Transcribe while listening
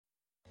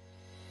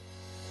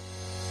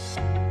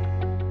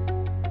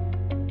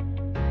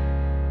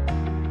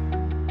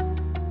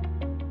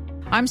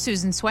I'm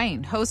Susan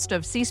Swain, host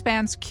of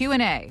C-SPAN's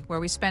Q&A, where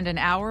we spend an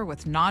hour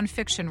with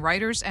nonfiction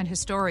writers and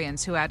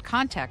historians who add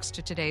context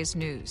to today's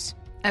news.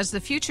 As the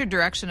future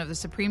direction of the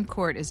Supreme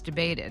Court is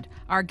debated,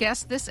 our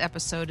guest this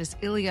episode is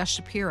Ilya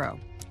Shapiro,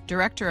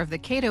 director of the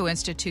Cato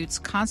Institute's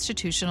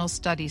Constitutional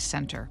Studies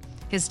Center.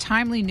 His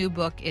timely new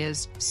book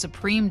is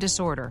Supreme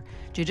Disorder: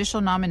 Judicial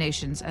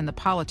Nominations and the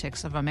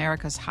Politics of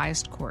America's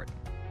Highest Court.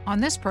 On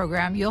this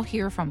program, you'll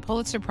hear from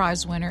Pulitzer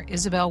Prize winner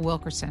Isabel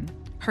Wilkerson.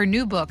 Her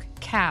new book,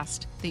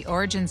 Caste, The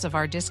Origins of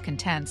Our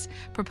Discontents,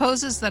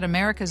 proposes that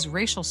America's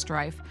racial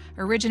strife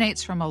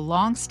originates from a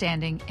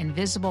long-standing,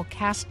 invisible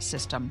caste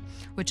system,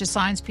 which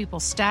assigns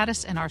people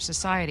status in our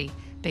society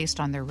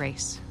based on their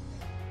race.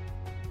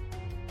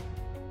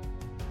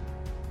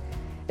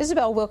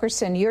 Isabel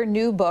Wilkerson, your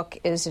new book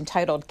is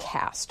entitled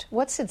Caste.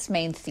 What's its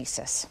main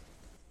thesis?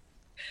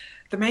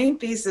 The main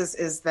thesis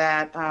is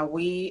that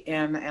we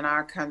in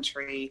our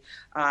country,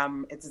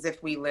 it's as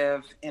if we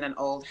live in an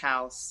old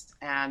house,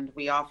 and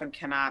we often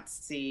cannot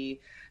see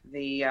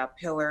the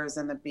pillars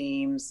and the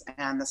beams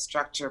and the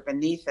structure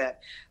beneath it.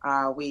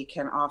 We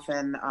can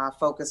often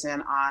focus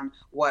in on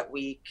what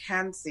we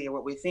can see, or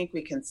what we think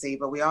we can see,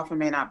 but we often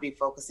may not be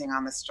focusing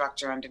on the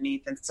structure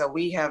underneath. And so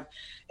we have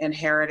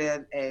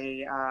inherited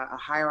a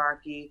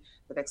hierarchy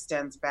that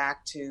extends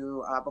back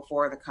to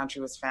before the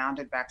country was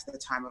founded, back to the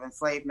time of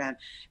enslavement.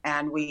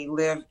 And we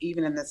live,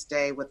 even in this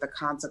day, with the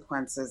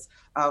consequences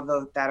of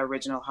that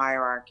original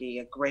hierarchy,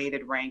 a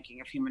graded ranking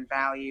of human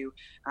value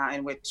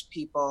in which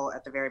people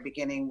at the very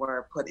beginning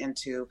were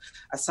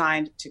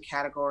assigned to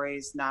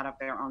categories not of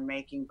their own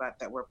making, but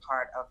that were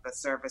part of the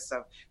service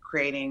of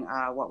creating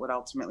what would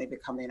ultimately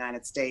become the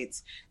United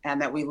States, and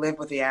that we live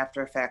with the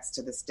after effects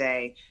to this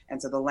day.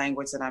 And so the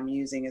language that I'm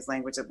using is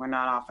language that we're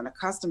not often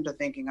accustomed to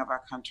thinking of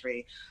our country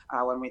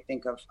when we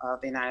think of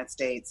the United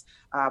States,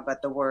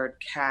 but the word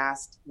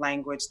caste,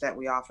 language that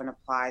we often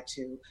apply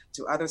to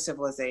other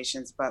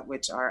civilizations, but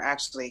which are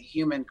actually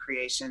human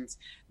creations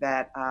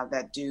that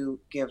do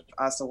give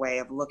us a way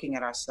of looking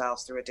at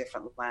ourselves through a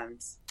different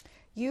lens.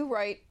 You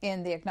write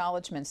in the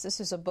acknowledgments, this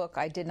is a book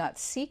I did not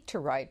seek to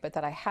write, but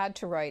that I had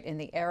to write in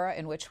the era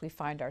in which we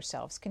find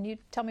ourselves. Can you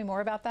tell me more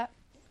about that?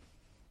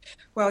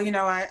 Well,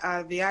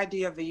 the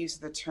idea of the use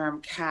of the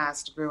term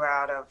caste grew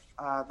out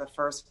of the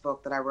first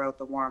book that I wrote,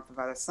 The Warmth of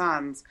Other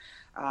Suns,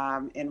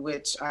 in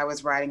which I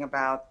was writing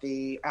about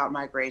the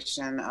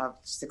outmigration of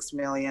 6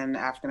 million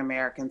African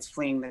Americans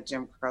fleeing the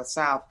Jim Crow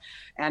South.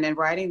 And in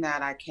writing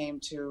that, I came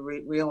to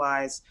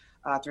realize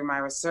through my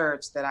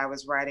research that I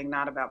was writing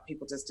not about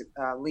people just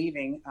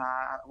leaving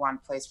one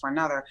place for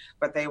another,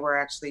 but they were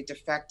actually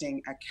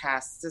defecting a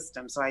caste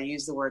system. So I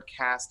use the word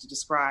caste to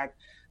describe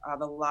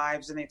the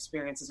lives and the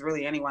experiences of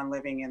really anyone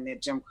living in the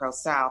Jim Crow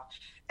South.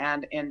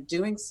 And in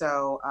doing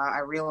so, I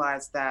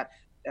realized that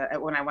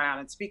when I went out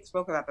and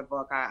spoke about the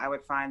book, I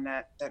would find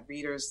that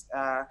readers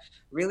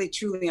really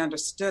truly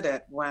understood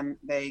it when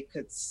they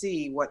could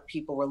see what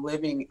people were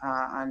living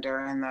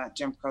under in the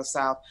Jim Crow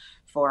South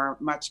for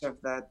much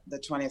of the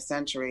 20th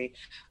century.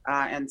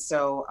 And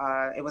so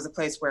it was a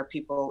place where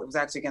it was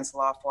actually against the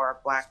law for a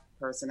Black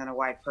person and a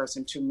white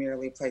person to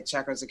merely play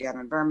checkers together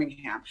in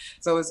Birmingham.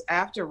 So it was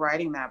after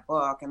writing that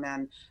book and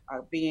then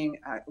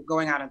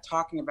going out and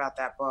talking about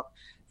that book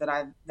that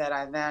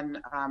I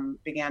then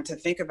began to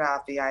think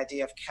about the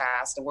idea of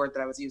caste, a word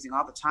that I was using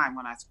all the time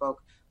when I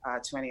spoke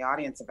to any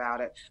audience about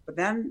it. But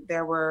then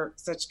there were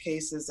such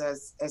cases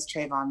as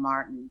Trayvon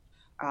Martin.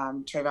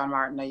 Trayvon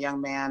Martin, a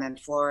young man in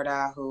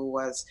Florida who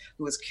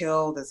was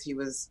killed as he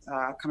was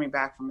coming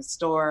back from a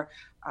store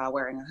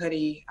wearing a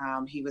hoodie.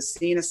 He was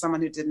seen as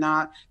someone who did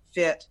not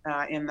fit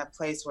in the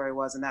place where he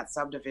was in that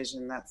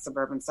subdivision, that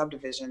suburban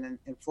subdivision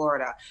in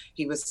Florida.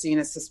 He was seen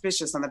as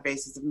suspicious on the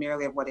basis of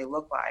merely of what he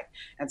looked like.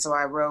 And so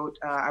I wrote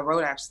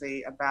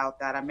actually about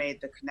that. I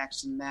made the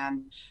connection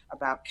then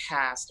about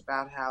caste,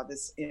 about how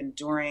these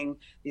enduring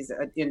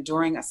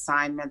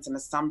assignments and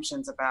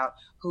assumptions about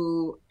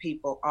who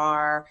people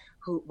are,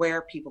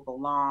 where people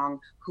belong,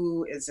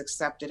 who is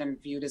accepted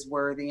and viewed as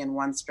worthy in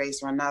one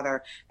space or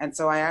another. And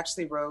so I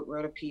actually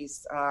wrote a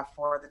piece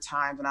for the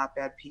Times, an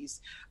op-ed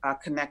piece,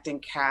 connecting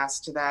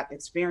caste to that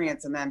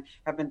experience, and then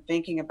have been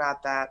thinking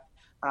about that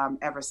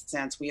ever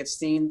since. We have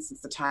seen, since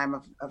the time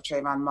of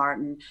Trayvon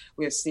Martin,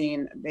 we have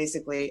seen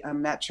basically a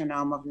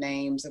metronome of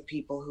names of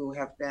people who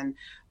have been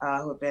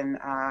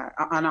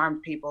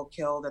unarmed people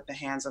killed at the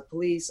hands of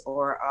police,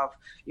 or of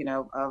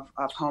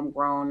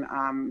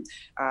homegrown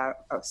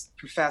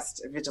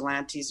professed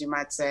vigilantes, you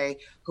might say,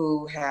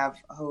 who have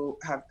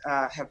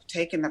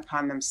taken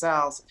upon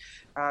themselves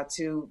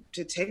to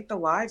take the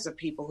lives of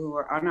people who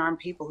are unarmed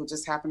people who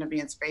just happen to be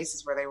in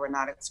spaces where they were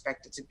not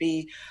expected to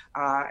be.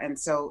 And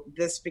so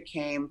this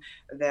became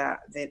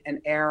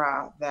an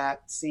era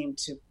that seemed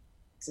to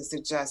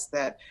suggest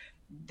that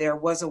there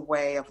was a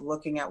way of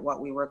looking at what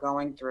we were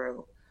going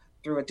through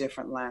a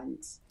different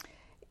lens.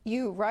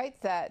 You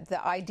write that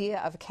the idea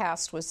of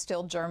caste was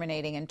still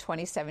germinating in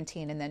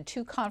 2017, and then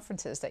two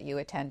conferences that you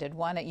attended,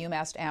 one at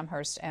UMass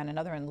Amherst and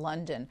another in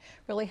London,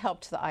 really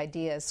helped the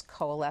ideas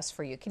coalesce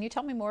for you. Can you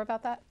tell me more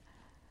about that?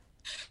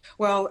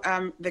 Well,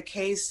 the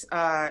case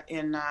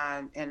in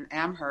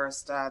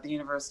Amherst, the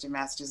University of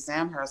Massachusetts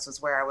Amherst,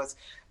 was where I was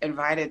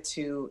invited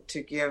to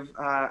give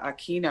a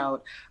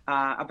keynote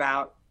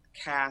about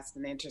caste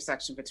and the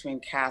intersection between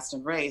caste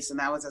and race, and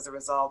that was as a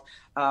result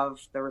of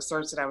the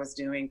research that I was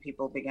doing.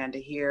 People began to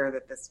hear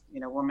that this,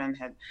 woman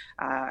had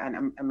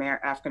an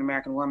African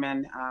American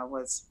woman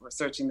was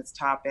researching this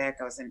topic.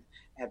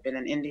 Had been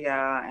in India,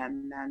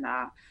 and then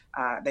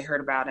they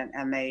heard about it,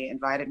 and they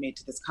invited me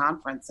to this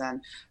conference.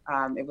 And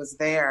it was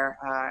there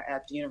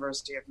at the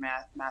University of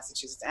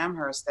Massachusetts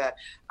Amherst that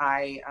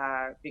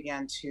I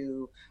began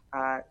to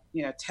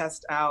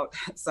test out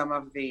some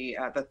of the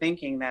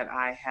thinking that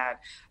I had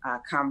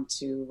come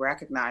to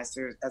recognize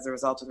as a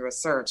result of the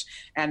research.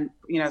 And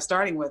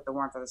starting with The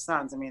Warmth of the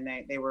Suns, I mean,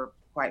 they were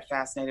quite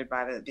fascinated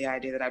by the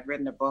idea that I'd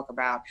written a book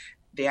about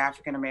the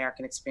African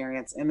American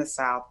experience in the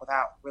South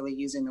without really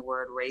using the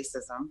word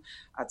racism.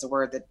 It's a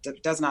word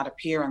that does not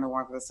appear in The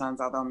Warmth of the Suns,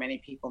 although many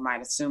people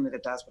might assume that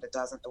it does, but it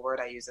doesn't. The word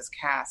I use is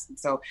caste. And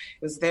so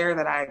it was there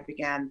that I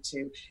began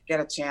to get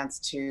a chance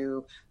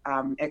to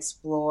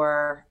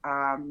explore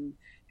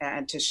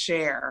and to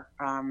share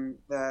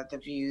the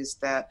views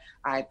that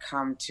I'd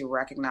come to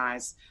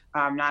recognize,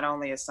 not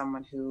only as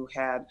someone who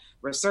had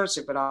researched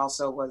it, but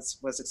also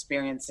was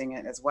experiencing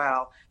it as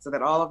well. So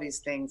that all of these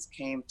things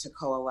came to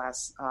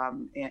coalesce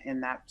in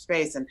that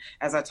space. And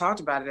as I talked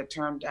about it, it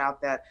turned out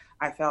that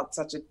I felt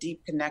such a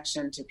deep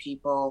connection to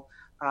people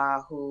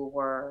who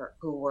were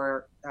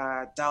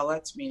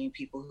Dalits, meaning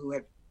people who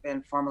had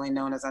been formerly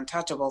known as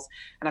untouchables.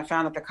 And I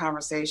found that the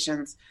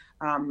conversations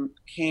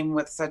came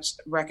with such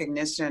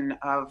recognition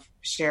of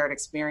shared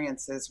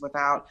experiences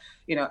without,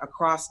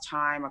 across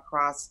time,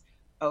 across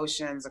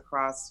oceans,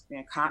 across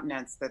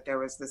continents, that there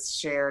was this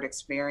shared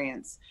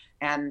experience.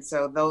 And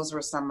so those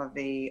were some of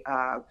the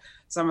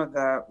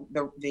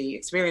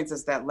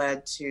experiences that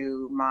led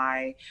to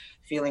my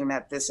feeling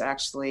that this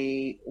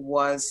actually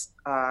was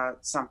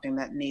something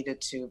that needed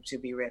to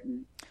be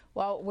written.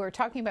 Well, we're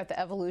talking about the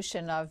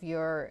evolution of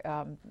your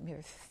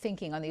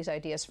thinking on these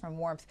ideas from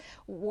Warmth.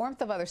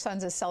 Warmth of Other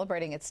Suns is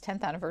celebrating its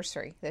 10th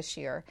anniversary this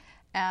year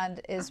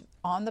and is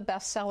on the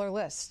bestseller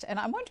list. And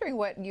I'm wondering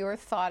what your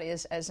thought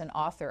is as an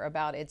author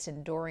about its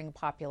enduring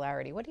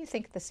popularity. What do you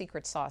think the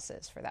secret sauce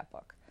is for that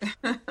book?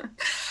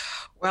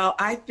 Well,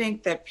 I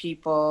think that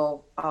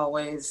people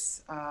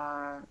always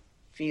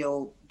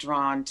feel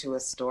drawn to a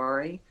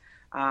story.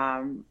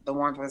 The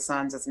Warmth of the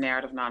Suns is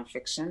narrative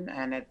nonfiction,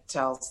 and it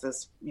tells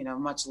this,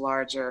 much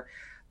larger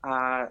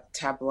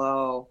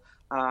tableau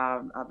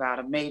about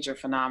a major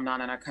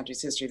phenomenon in our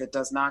country's history that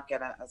does not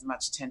get as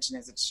much attention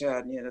as it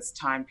should. This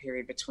time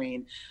period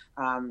between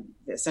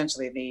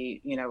essentially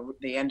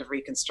the end of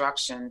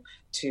Reconstruction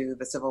to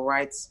the Civil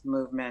Rights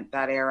Movement,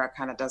 that era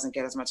kind of doesn't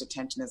get as much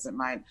attention as it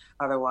might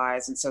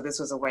otherwise. And so this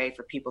was a way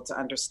for people to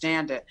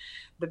understand it.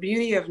 The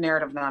beauty of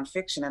narrative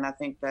nonfiction, and I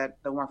think that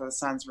The Warmth of the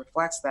Suns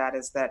reflects that,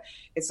 is that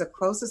it's the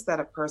closest that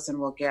a person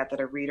will get,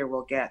 that a reader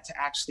will get, to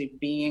actually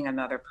being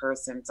another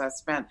person. So I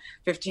spent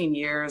 15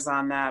 years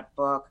on that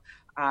book.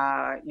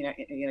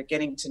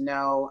 Getting to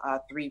know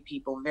three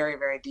people very,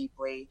 very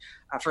deeply.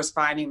 First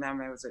finding them,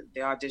 it was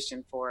the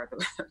audition for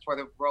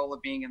the role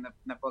of being in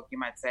the book, you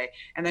might say,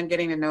 and then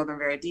getting to know them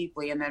very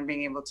deeply, and then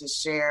being able to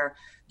share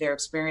their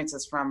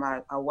experiences from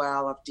a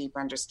well of deep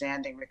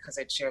understanding, because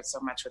they'd shared so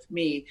much with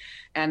me,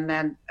 and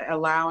then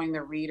allowing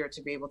the reader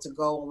to be able to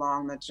go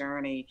along the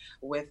journey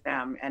with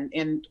them. And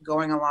in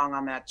going along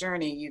on that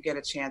journey, you get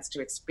a chance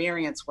to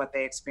experience what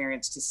they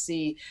experienced, to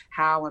see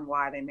how and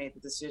why they made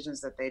the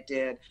decisions that they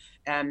did,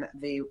 and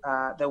the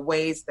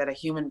ways that a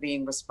human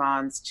being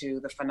responds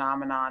to the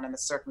phenomenon and the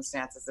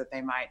circumstances that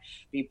they might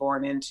be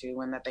born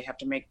into, and that they have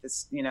to make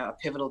this, a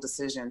pivotal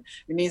decision.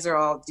 I mean, these are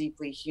all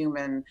deeply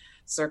human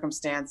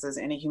circumstances.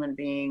 Any human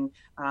being,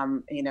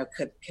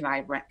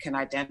 can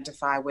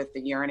identify with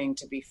the yearning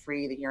to be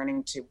free, the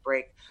yearning to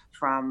break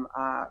from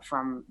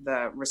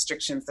the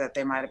restrictions that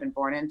they might have been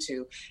born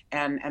into,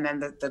 and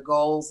then the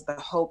goals, the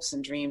hopes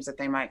and dreams that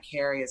they might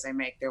carry as they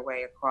make their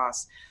way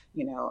across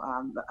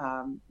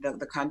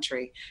the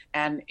country.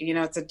 And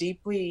it's a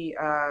deeply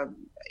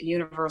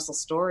universal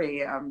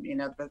story.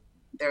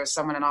 There's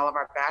someone in all of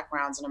our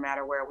backgrounds, no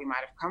matter where we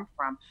might have come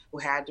from, who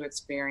had to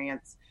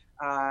experience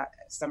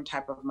some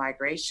type of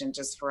migration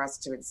just for us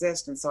to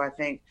exist. And so I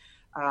think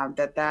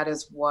that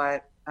is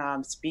what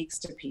speaks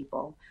to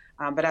people.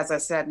 But as I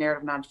said,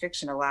 narrative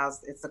nonfiction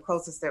it's the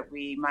closest that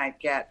we might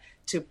get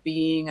to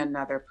being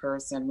another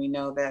person. We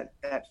know that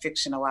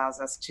fiction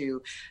allows us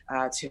to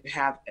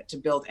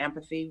build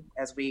empathy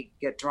as we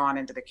get drawn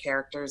into the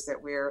characters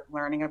that we're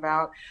learning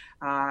about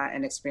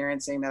and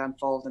experiencing that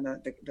unfold in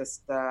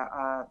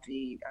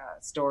the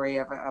story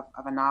of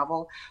a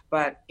novel.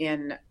 But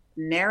in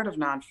narrative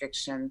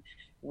nonfiction,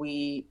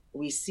 we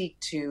seek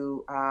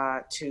to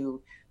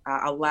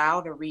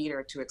allow the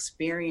reader to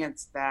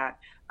experience that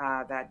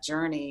that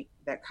journey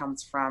that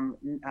comes from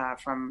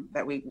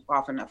that we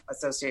often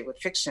associate with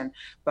fiction,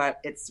 but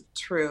it's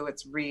true,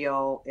 it's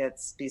real,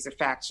 these are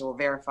factual,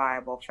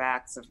 verifiable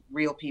facts of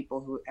real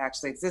people who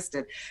actually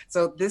existed.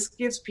 So this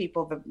gives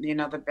people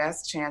the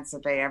best chance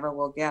that they ever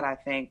will get, I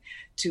think,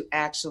 to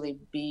actually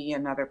be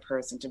another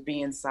person, to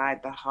be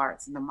inside the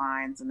hearts and the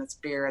minds and the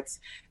spirits,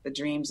 the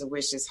dreams, the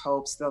wishes,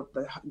 hopes,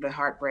 the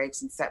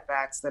heartbreaks and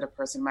setbacks that a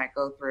person might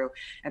go through.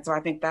 And so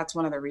I think that's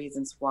one of the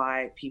reasons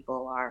why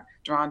people are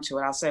drawn to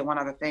it. I'll say one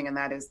other thing, and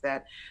that is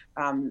that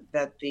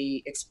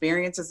the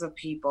experiences of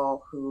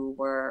people who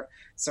were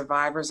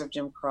survivors of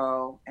Jim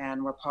Crow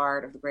and were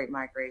part of the Great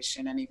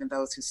Migration, and even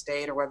those who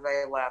stayed or whether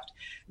they left,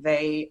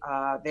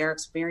 their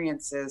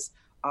experiences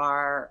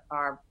are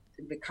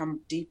become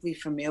deeply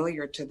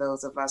familiar to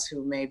those of us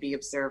who may be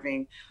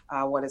observing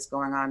what is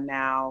going on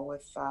now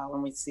with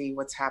when we see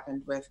what's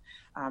happened with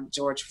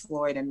George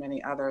Floyd and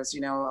many others. A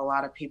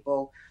lot of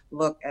people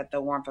look at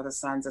the Warmth of the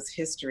Suns as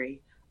history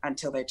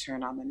until they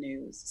turn on the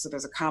news. So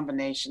there's a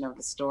combination of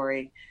the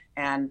story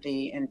and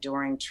the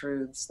enduring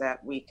truths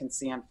that we can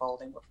see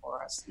unfolding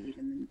before us,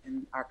 even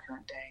in our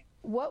current day.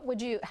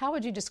 How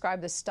would you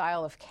describe the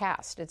style of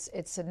Caste?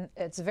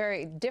 It's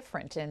very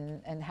different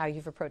in how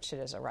you've approached it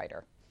as a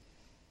writer.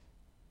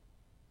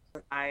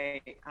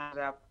 I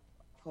ended up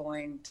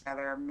pulling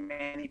together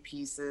many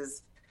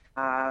pieces,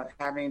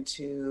 having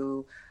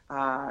to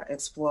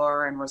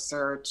explore and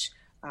research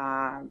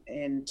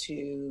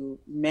into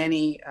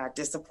many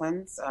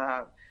disciplines,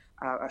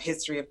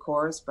 history, of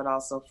course, but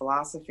also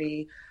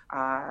philosophy,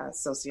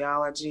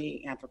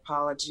 sociology,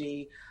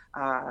 anthropology,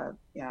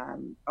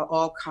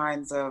 all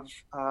kinds of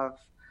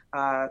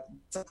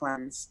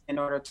disciplines in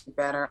order to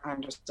better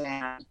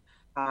understand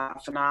a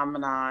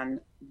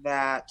phenomenon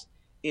that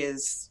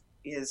is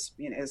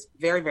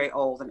very, very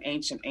old, an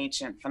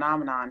ancient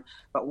phenomenon,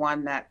 but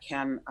one that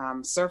can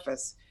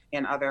surface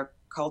in other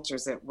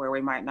cultures where we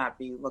might not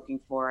be looking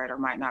for it or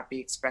might not be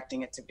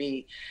expecting it to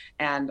be.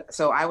 And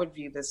so I would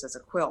view this as a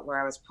quilt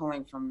where I was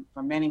pulling from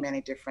many,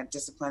 many different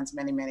disciplines,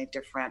 many, many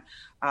different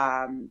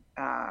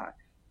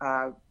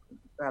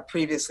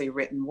previously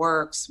written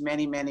works,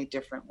 many, many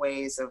different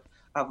ways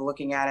of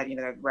looking at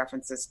it,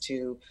 references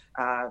to,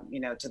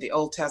 to the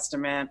Old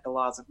Testament, the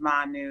laws of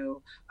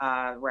Manu,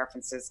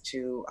 references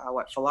to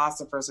what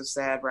philosophers have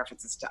said,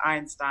 references to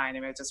Einstein.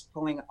 Just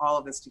pulling all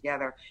of this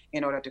together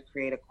in order to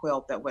create a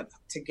quilt that would,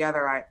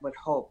 together, I would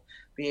hope,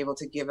 be able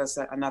to give us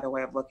another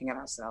way of looking at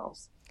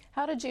ourselves.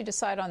 How did you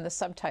decide on the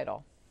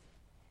subtitle,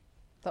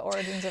 The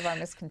Origins of Our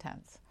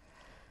Miscontents?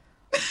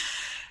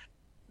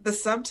 The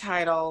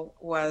subtitle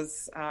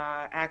was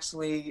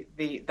actually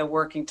the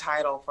working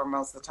title for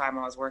most of the time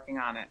I was working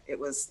on it. It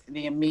was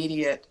the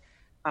immediate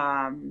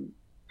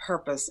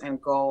purpose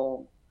and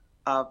goal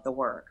of the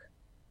work,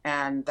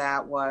 and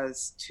that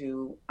was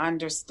to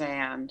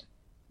understand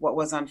what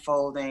was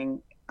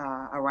unfolding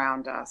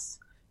around us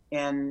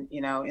in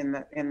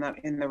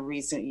the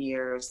recent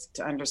years,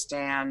 to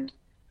understand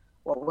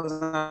what was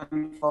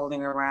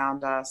unfolding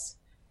around us,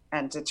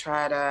 and to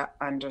try to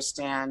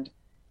understand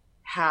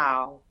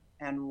how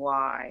and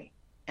why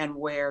and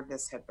where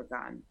this had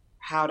begun,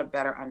 how to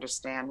better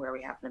understand where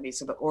we happen to be.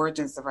 So the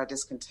origins of our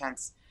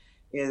discontents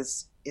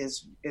is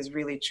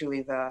really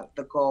truly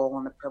the goal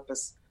and the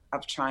purpose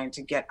of trying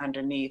to get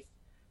underneath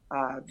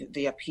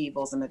the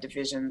upheavals and the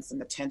divisions and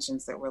the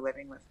tensions that we're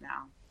living with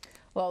now.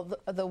 Well,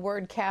 the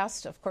word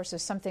caste, of course,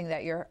 is something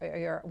that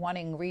you're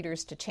wanting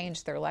readers to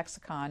change their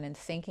lexicon in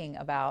thinking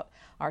about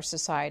our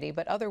society.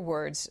 But other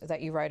words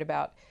that you write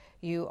about,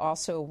 you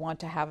also want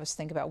to have us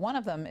think about. One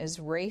of them is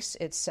race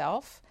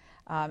itself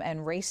and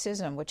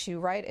racism, which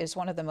you write is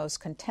one of the most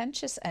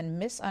contentious and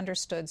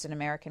misunderstood in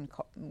American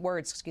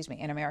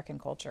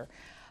culture.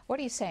 What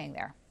are you saying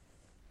there?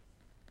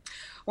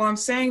 Well, I'm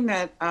saying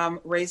that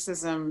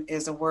racism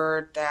is a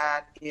word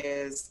that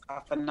is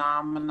a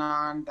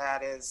phenomenon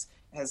that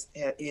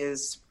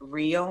is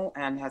real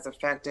and has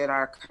affected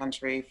our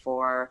country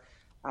for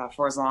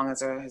as long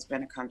as there has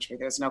been a country.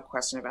 There's no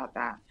question about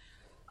that.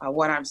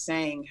 What I'm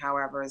saying,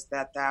 however, is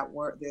that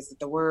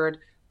the word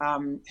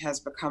has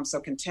become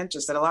so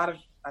contentious that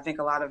I think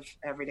a lot of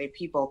everyday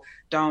people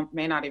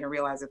may not even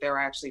realize that there are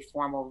actually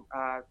formal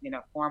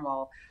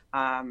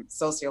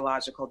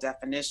sociological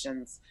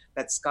definitions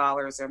that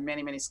there are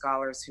many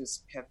scholars who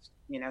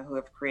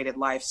have created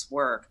life's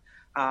work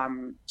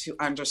to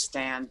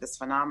understand this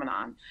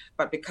phenomenon.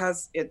 But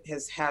because it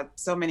has had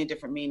so many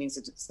different meanings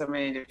to so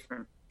many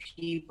different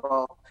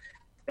people,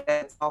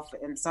 it's often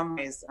in some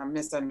ways a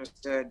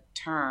misunderstood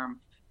term.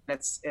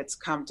 It's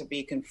come to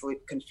be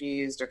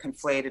confused or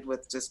conflated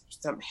with just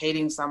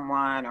hating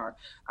someone or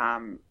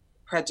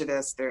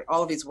prejudice. There are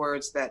all of these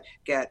words that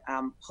get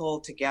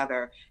pulled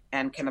together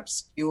and can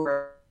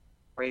obscure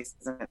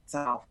racism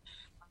itself.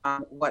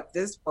 What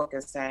this book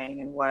is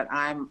saying and what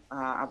I'm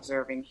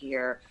observing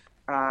here,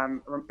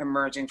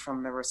 emerging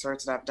from the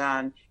research that I've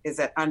done, is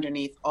that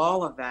underneath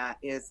all of that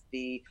is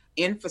the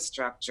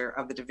infrastructure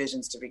of the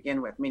divisions to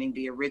begin with, meaning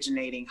the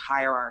originating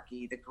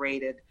hierarchy, the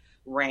graded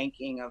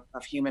ranking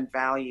of human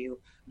value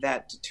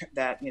that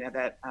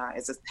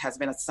has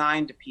been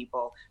assigned to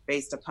people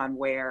based upon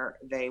where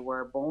they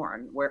were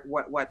born, what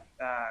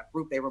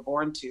group they were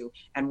born to,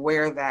 and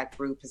where that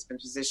group has been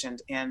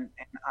positioned in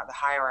the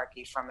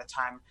hierarchy from the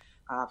time.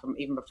 From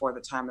even before the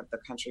time that the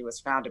country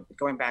was founded,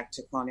 going back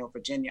to colonial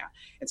Virginia.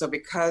 And so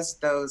because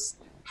those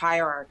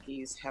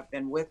hierarchies have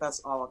been with us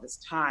all of this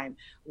time,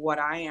 what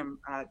I am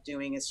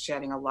doing is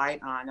shedding a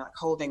light on, like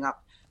holding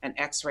up an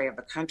x-ray of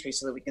the country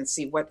so that we can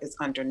see what is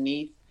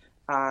underneath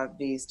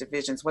these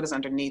divisions, what is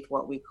underneath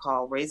what we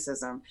call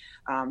racism,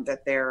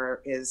 that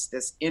there is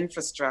this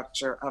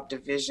infrastructure of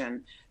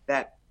division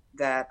that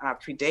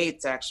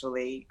predates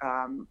actually,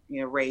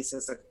 race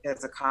as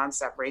a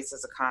concept. Race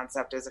as a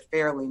concept is a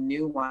fairly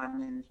new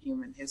one in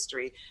human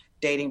history,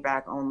 dating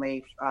back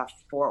only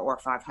 400 or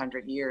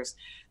 500 years.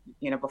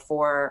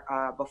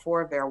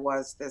 Before there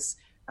was this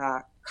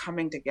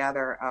coming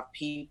together of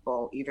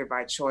people, either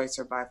by choice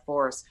or by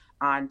force,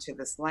 onto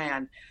this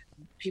land.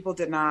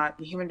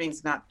 Human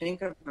beings did not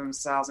think of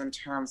themselves in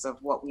terms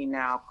of what we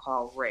now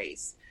call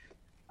race.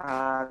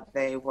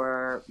 They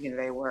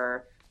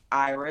were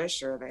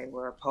Irish, or they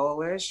were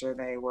Polish, or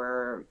they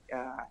were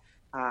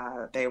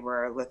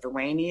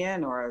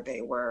Lithuanian, or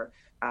they were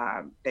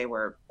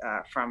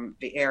from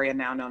the area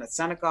now known as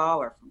Senegal,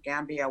 or from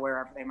Gambia,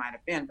 wherever they might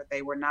have been, but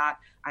they were not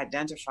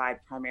identified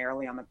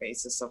primarily on the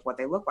basis of what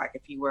they look like.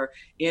 If you were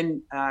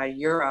in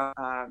Europe,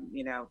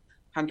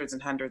 hundreds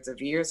and hundreds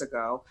of years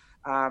ago,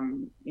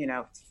 600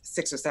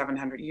 or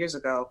 700 years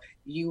ago,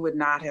 you would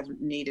not have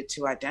needed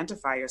to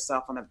identify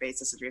yourself on the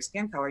basis of your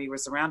skin color. You were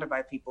surrounded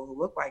by people who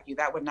look like you.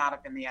 That would not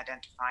have been the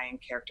identifying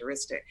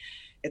characteristic.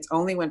 It's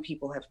only when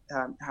people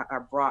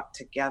are brought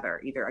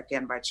together, either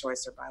again by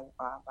choice or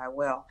by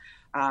will,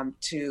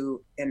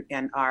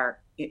 and are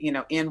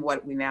in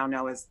what we now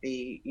know as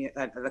the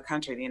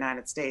country, the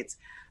United States,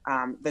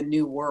 the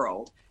New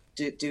World.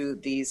 Do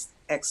these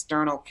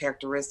external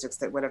characteristics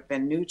that would have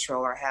been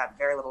neutral or had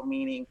very little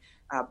meaning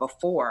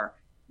before,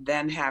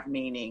 then have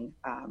meaning,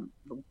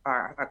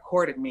 or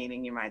accorded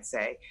meaning, you might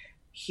say,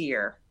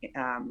 here,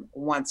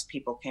 once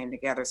people came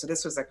together. So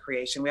this was a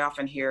creation. We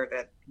often hear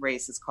that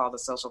race is called a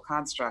social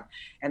construct,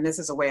 and this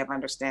is a way of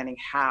understanding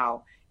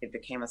how it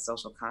became a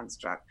social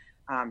construct,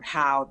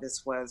 how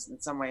this was in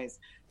some ways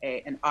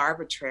an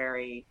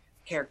arbitrary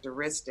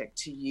characteristic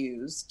to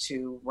use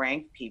to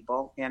rank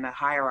people in a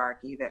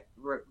hierarchy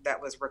that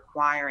was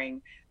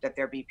requiring that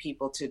there be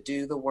people to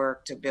do the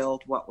work to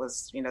build what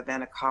was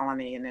then a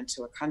colony and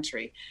into a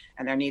country,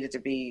 and there needed to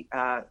be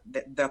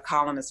the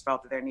colonists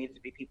felt that there needed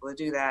to be people to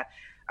do that.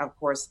 Of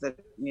course, the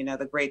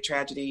great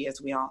tragedy is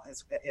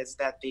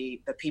that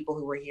the people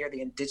who were here,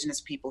 the indigenous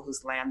people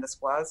whose land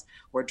this was,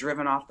 were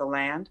driven off the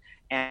land,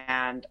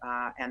 and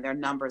their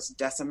numbers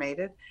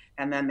decimated.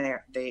 And then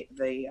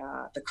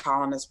the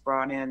colonists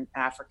brought in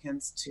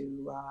Africans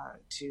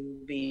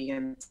to be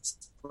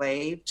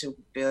enslaved to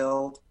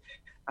build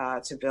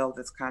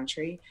this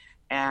country,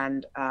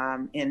 and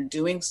in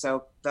doing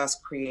so, thus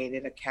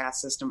created a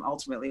caste system.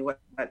 Ultimately, what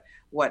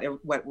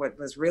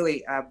was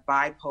really a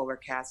bipolar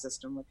caste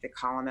system, with the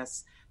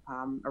colonists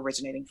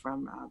originating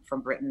from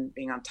Britain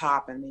being on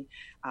top, and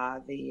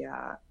the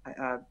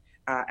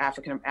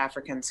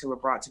Africans who were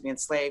brought to be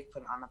enslaved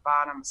put on the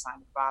bottom,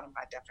 assigned to the bottom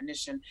by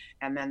definition,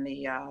 and then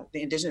the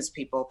indigenous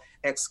people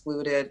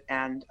excluded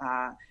and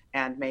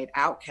made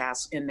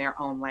outcasts in their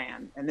own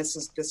land. And this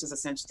is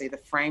essentially the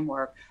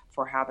framework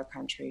for how the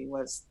country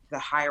was, the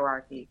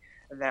hierarchy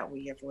that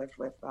we have lived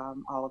with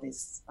all of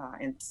these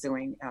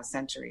ensuing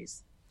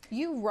centuries.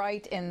 You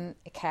write in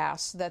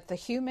Caste that the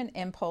human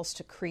impulse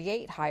to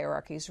create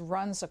hierarchies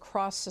runs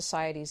across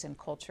societies and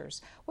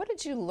cultures. What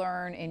did you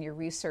learn in your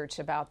research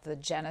about the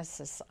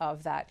genesis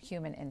of that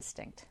human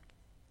instinct?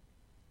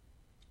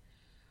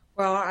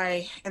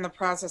 Well, in the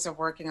process of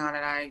working on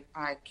it,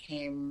 I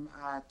came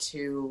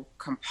to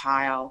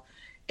compile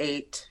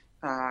 8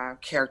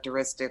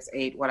 characteristics,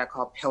 8 what I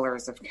call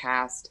pillars of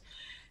caste,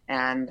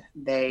 and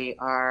they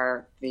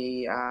are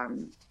the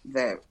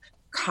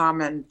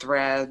common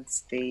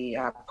threads, the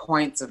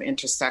points of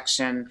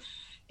intersection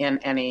in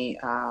any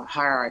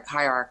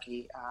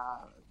hierarchy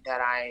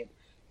that I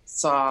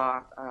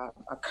saw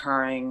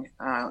occurring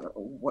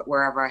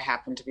wherever I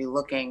happened to be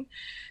looking.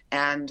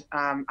 And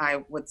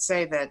I would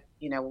say that,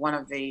 one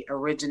of the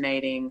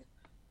originating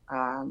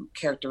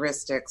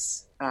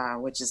characteristics,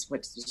 which is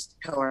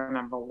pillar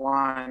number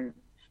 1,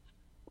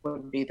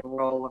 would be the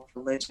role of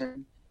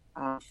religion,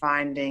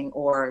 finding,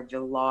 or the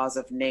laws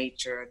of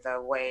nature,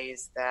 the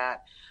ways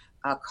that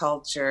a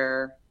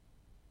culture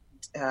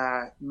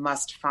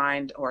must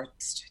find or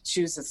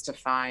chooses to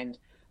find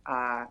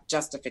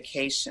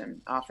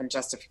justification, often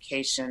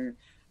justification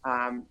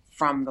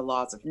from the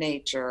laws of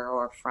nature,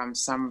 or from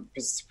some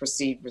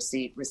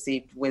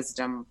received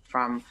wisdom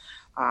from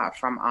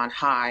on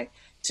high,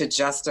 to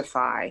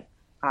justify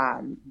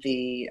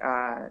the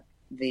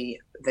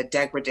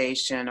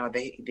degradation or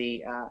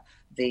the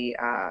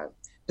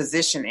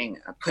positioning,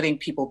 putting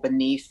people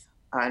beneath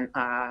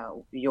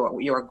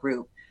your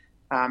group.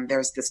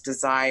 there's this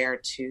desire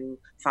to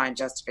find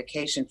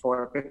justification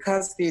for it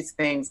because these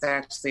things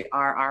actually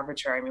are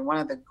arbitrary. I mean, one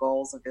of the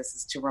goals of this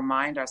is to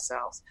remind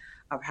ourselves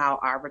of how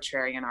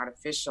arbitrary and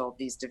artificial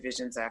these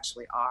divisions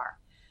actually are.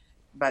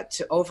 But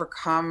to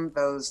overcome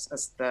those,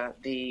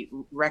 the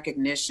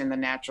recognition, the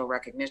natural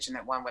recognition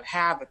that one would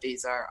have that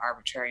these are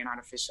arbitrary and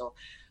artificial,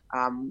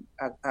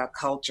 a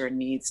culture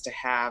needs to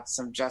have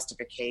some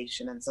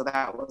justification. And so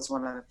that was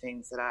one of the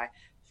things that I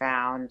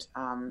found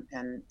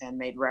and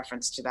made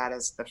reference to that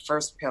as the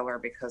first pillar,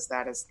 because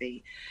that is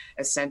the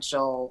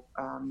essential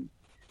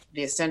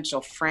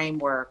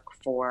framework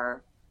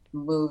for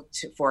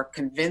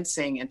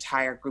convincing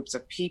entire groups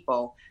of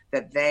people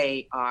that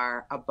they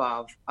are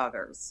above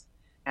others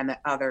and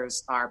that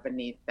others are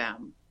beneath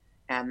them,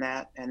 and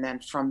then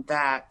from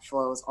that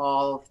flows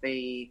all of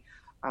the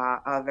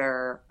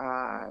other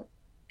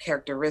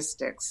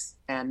characteristics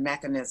and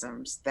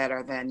mechanisms that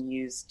are then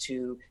used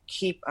to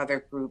keep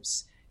other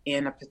groups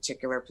in a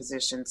particular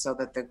position, so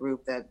that the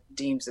group that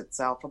deems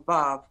itself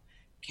above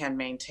can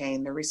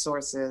maintain the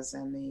resources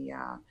and the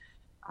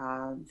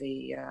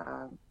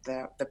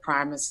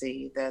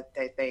primacy that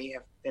they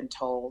have been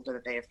told or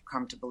that they have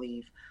come to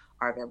believe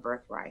are their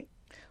birthright.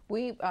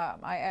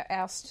 I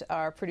asked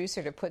our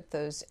producer to put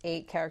those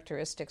 8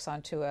 characteristics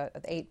onto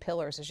 8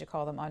 pillars, as you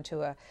call them,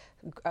 onto a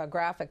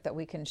graphic that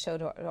we can show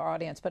to our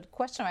audience. But the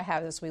question I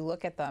have as we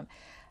look at them,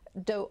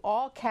 do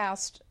all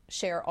castes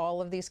share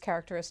all of these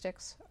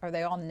characteristics? Are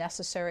they all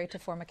necessary to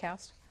form a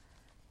caste?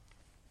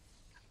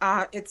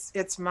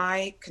 It's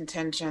my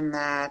contention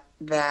that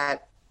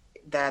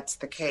that's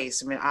the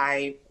case. I mean,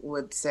 I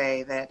would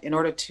say that in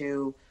order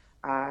to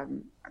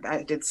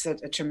I did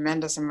a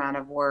tremendous amount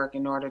of work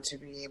in order to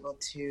be able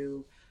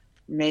to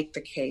make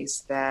the case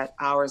that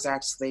ours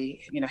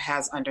actually,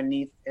 has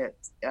underneath it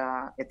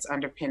its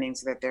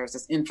underpinnings that there's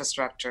this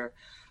infrastructure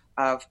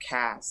of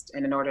caste.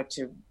 And in order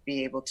to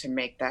be able to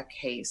make that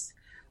case,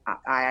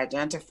 I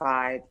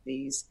identified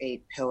these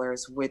 8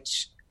 pillars,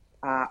 which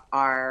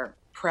are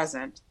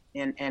present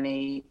in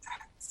any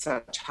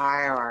such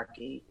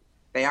hierarchy.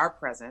 They are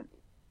present,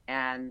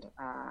 and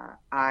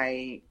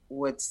I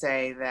would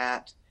say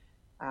that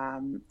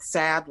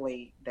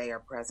sadly, they are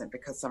present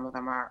because some of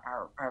them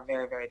are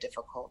very, very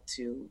difficult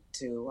to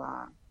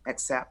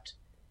accept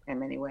in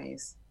many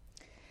ways.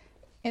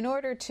 In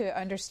order to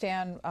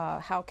understand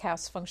how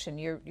castes function,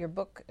 your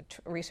book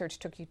research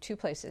took you 2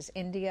 places,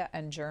 India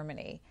and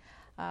Germany.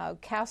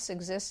 Castes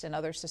exist in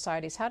other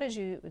societies. How did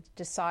you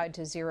decide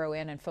to zero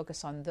in and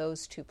focus on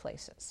those 2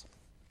 places?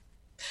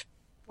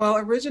 Well,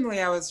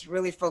 originally I was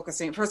really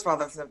focusing, first of all,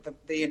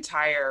 the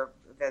entire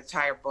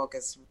book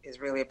is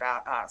really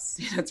about us.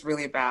 It's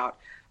really about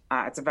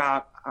it's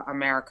about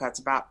America. It's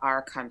about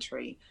our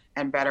country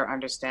and better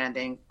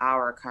understanding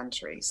our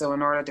country. So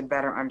in order to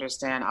better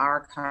understand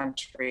our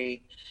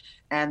country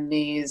and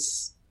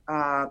these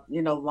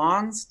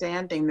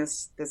long-standing,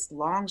 this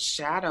long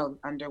shadow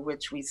under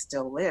which we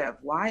still live,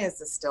 why is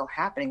this still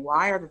happening?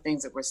 Why are the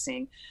things that we're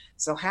seeing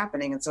still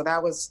happening? And so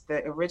that was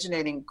the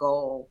originating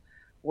goal,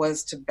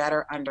 was to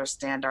better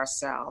understand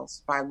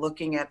ourselves by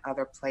looking at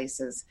other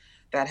places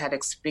that had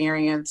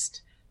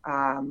experienced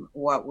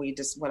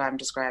what I'm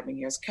describing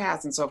here as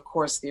caste. And so, of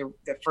course, the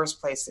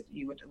first place that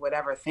you would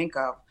ever think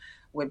of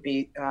would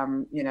be,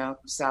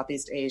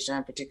 Southeast Asia,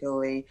 and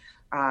particularly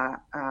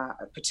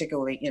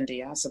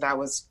India. So that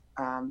was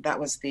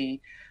the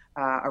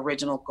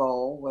original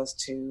goal, was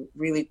to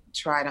really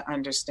try to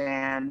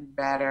understand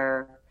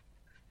better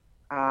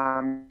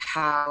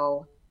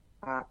how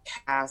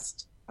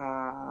caste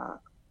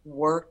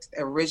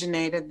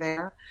originated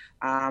there,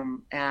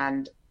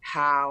 and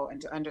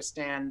to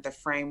understand the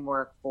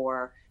framework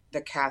for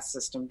the caste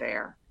system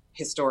there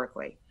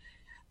historically.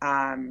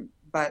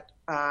 But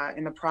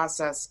in the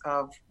process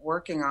of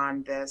working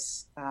on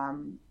this,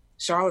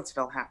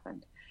 Charlottesville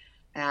happened.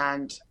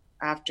 And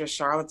after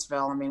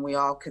Charlottesville, I mean, we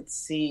all could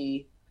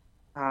see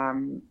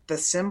the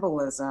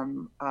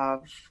symbolism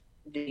of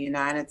the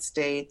United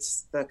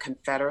States, the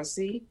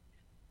Confederacy,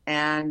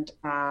 and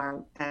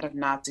of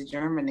Nazi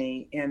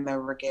Germany in the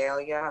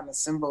regalia and the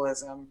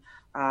symbolism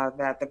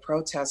that the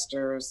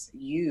protesters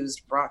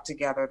brought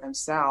together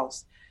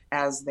themselves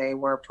as they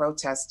were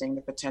protesting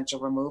the potential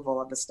removal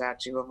of the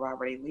statue of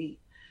Robert E. Lee.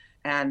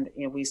 And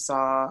we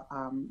saw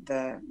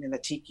the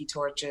tiki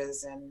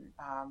torches and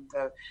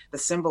the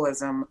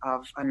symbolism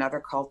of another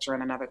culture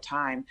and another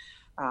time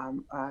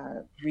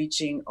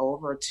reaching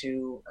over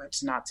to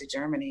Nazi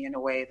Germany in a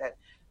way that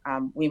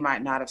we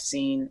might not have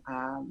seen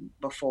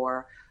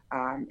before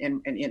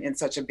in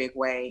such a big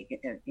way,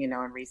 in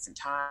recent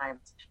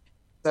times.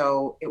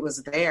 So it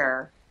was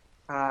there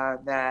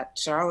that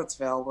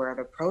Charlottesville, where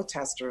the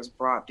protesters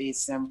brought these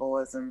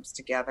symbolisms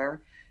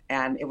together,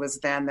 and it was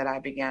then that I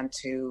began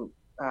to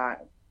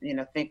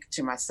think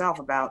to myself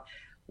about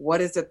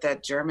what is it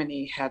that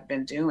Germany had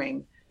been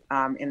doing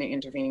in the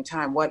intervening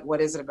time.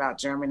 What is it about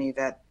Germany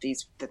that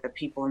the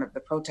people and the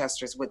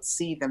protesters would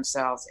see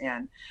themselves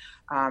in?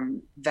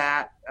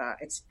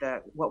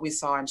 what we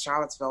saw in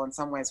Charlottesville in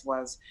some ways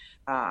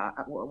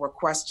were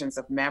questions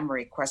of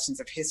memory, questions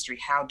of history.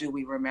 How do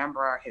we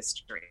remember our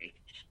history?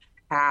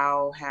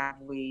 How have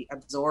we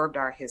absorbed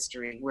our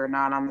history? We're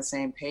not on the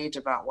same page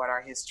about what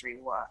our history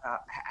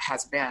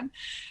has been.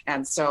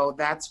 And so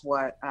that's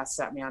what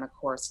set me on a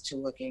course to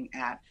looking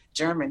at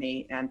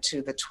Germany and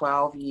to the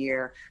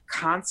 12-year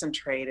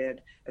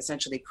concentrated,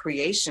 essentially,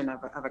 creation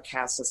of a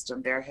caste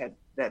system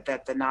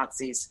that the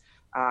Nazis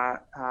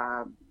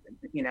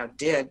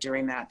did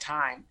during that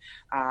time.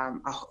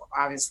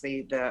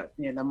 Obviously, the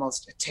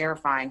most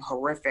terrifying,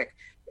 horrific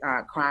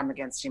crime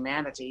against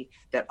humanity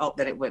that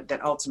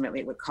ultimately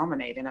it would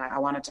culminate. And I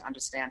wanted to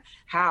understand,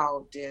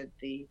 how did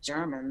the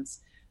Germans,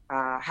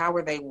 how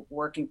were they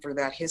working through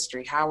that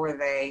history? How were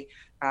they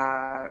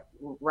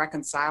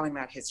reconciling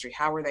that history?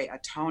 How were they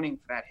atoning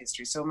for that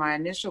history? So my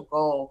initial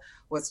goal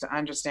was to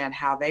understand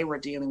how they were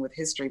dealing with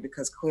history,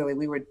 because clearly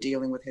we were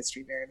dealing with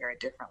history very, very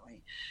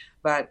differently.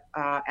 But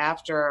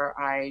after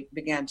I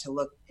began to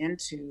look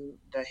into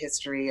the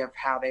history of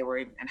how they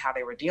were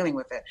dealing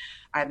with it,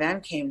 I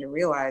then came to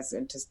realize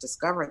and to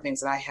discover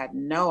things that I had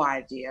no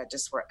idea,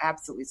 just were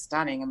absolutely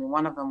stunning. I mean,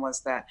 one of them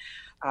was that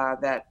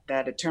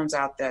it turns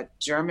out that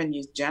German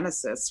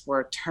eugenicists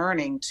were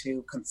turning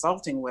to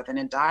consulting with and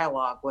in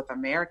dialogue with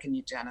American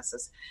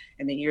eugenicists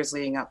in the years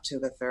leading up to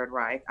the Third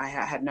Reich. I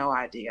had no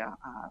idea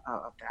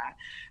of that.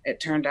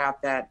 It turned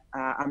out that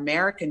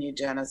American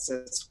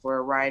eugenicists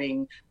were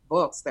writing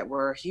books that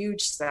were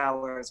huge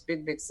sellers,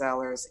 big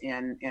sellers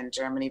in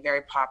Germany,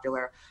 very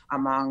popular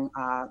among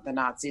the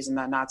Nazis, and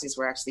the Nazis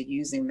were actually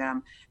using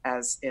them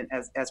as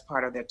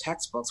part of their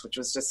textbooks, which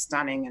was just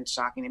stunning and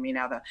shocking to me.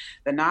 Now,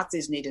 the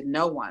Nazis needed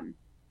no one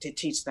to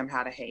teach them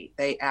how to hate.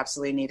 They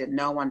absolutely needed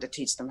no one to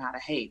teach them how to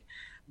hate.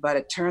 But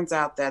it turns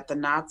out that the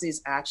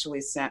Nazis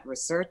actually sent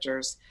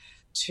researchers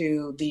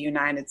to the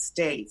United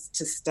States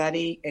to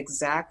study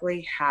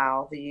exactly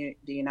how the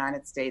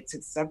United States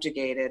had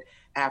subjugated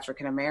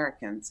African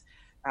Americans.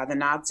 The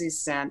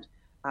Nazis sent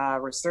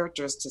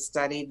researchers to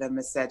study the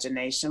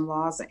miscegenation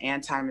laws, the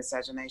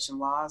anti-miscegenation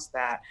laws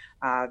that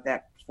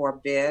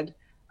forbade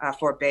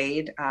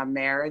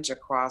marriage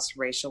across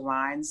racial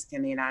lines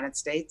in the United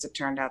States. It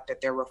turned out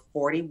that there were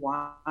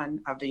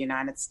 41 of the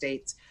United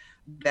States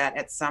that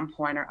at some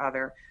point or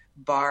other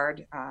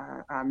barred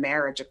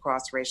marriage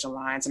across racial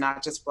lines,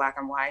 not just black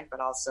and white, but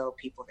also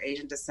people of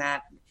Asian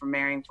descent from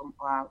marrying from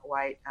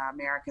white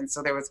Americans.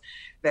 So there was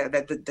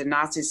the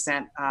Nazis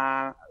sent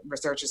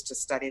researchers to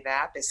study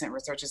that. They sent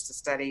researchers to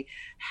study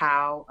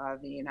how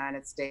the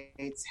United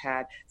States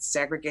had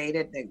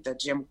segregated, the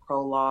Jim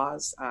Crow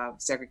laws of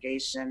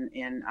segregation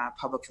in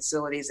public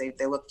facilities.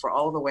 They looked for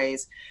all the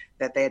ways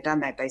that they had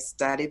done that. They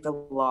studied the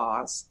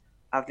laws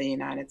of the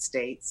United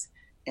States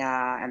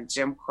and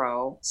Jim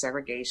Crow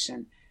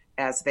segregation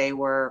as they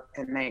were,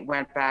 and they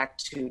went back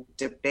to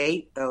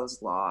debate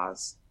those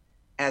laws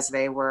as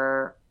they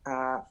were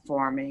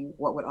forming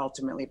what would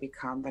ultimately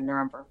become the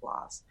Nuremberg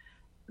laws.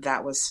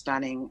 That was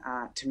stunning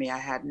to me. I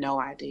had no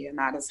idea, and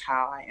that is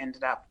how I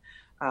ended up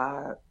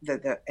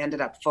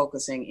ended up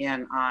focusing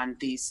in on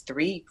these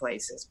three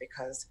places,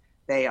 because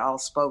they all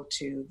spoke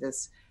to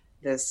this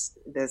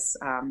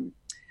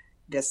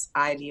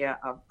idea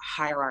of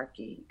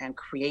hierarchy and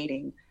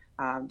creating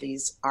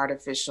these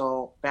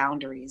artificial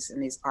boundaries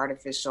and these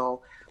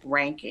artificial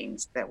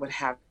rankings that would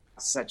have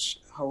such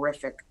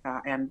horrific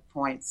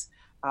endpoints,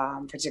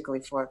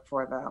 particularly for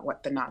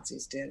what the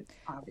Nazis did,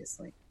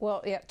 obviously.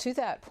 Well, yeah, to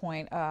that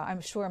point,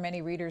 I'm sure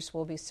many readers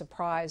will be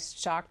surprised,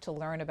 shocked to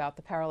learn about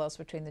the parallels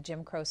between the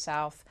Jim Crow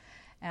South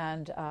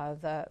and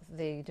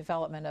the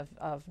development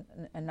of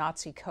a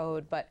Nazi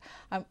code. But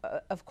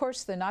of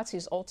course, the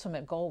Nazis'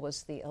 ultimate goal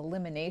was the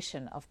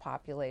elimination of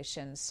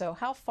populations. So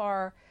how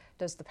far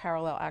does the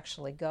parallel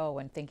actually go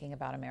when thinking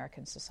about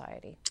American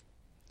society?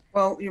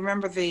 Well, you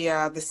remember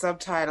the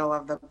subtitle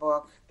of the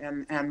book,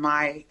 and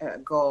my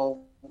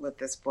goal with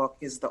this book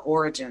is the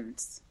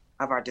origins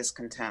of our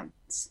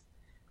discontents,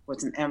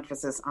 with an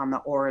emphasis on the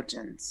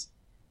origins.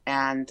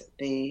 And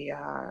the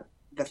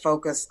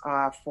focus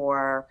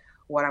for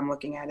what I'm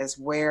looking at is,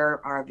 where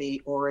are the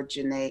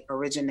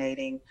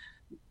originating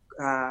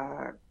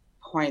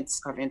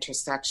points of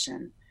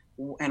intersection,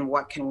 and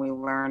what can we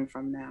learn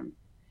from them?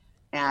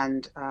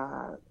 And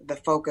the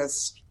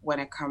focus when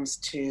it comes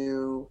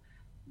to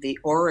the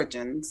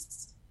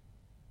origins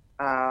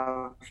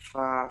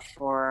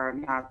for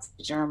Nazi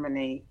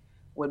Germany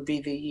would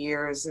be the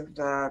years of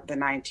the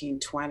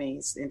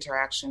 1920s,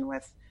 interaction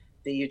with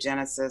the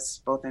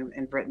eugenicists, both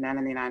in Britain and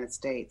in the United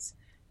States,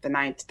 the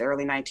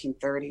early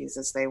 1930s,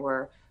 as they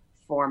were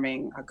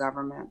forming a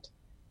government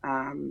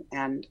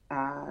and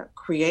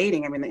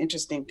creating. I mean, the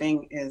interesting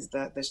thing is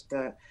the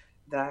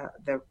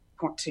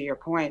point, to your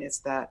point, is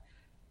that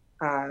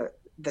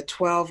the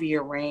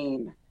 12-year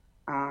reign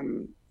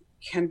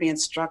can be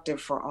instructive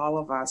for all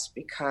of us,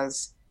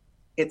 because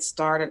it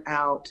started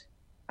out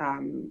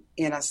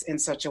in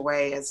such a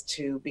way as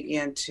to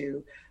begin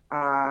to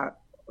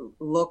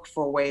look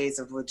for ways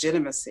of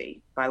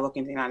legitimacy by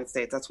looking to the United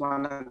States. That's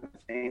one of the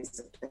things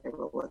that they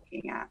were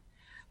looking at.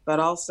 but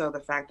also the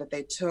fact that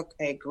they took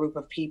a group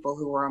of people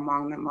who were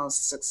among the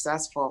most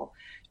successful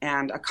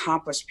and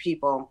accomplished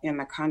people in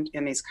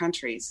these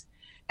countries,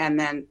 and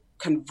then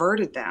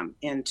converted them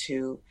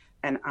into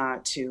a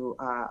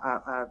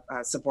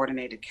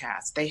subordinated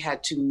caste. They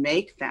had to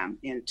make them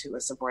into a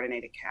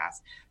subordinated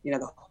caste.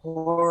 The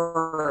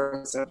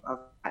horrors of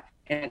that,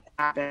 and it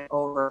happened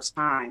over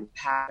time. It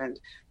happened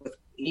with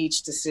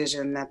each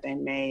decision that they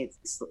made,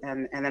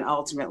 and then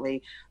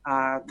ultimately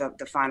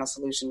the final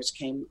solution, which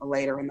came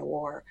later in the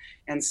war.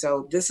 And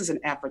so this is an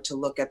effort to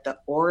look at the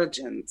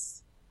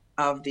origins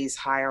of these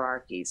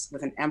hierarchies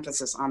with an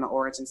emphasis on the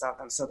origins of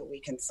them, so that we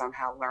can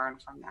somehow learn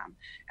from them,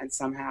 and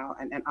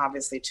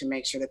obviously to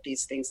make sure that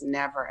these things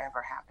never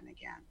ever happen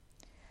again.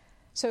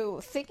 So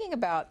thinking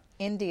about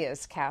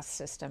India's caste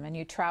system, and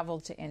you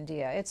traveled to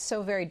India, it's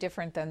so very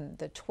different than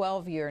the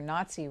 12-year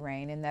Nazi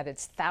reign in that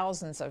it's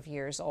thousands of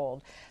years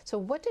old. So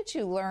what did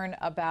you learn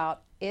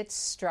about its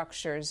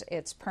structures,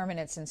 its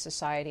permanence in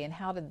society, and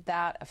how did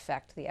that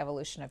affect the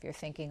evolution of your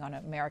thinking on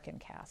American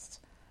castes?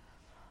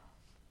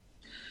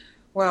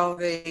 Well,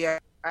 I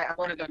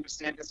wanted to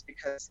understand this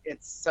because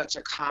it's such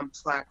a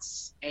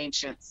complex,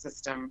 ancient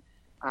system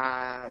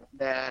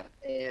that's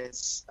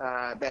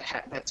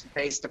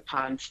based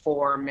upon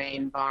four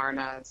main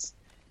varnas,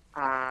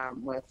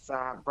 with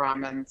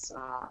Brahmins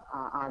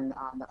on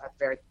the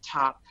very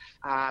top,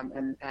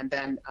 and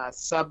then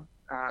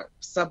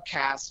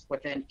subcasts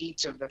within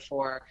each of the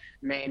four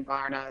main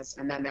varnas,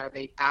 and then there are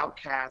the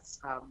outcasts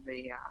of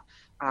the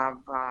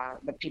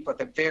people at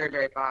the very,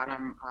 very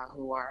bottom,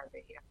 who are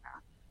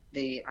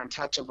the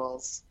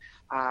untouchables.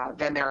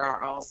 Then there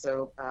are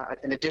also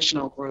an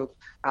additional group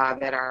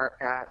that are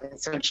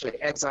essentially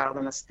exiled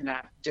in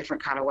a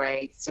different kind of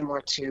way,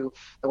 similar to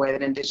the way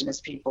that indigenous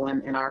people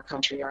in our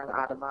country are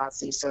the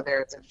Adivasi. So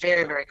there's a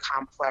very, very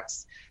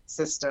complex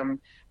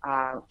system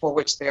for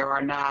which there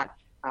are not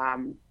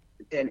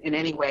in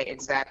any way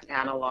exact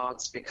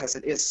analogs, because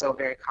it is so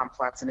very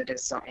complex and it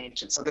is so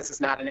ancient. So this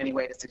is not in any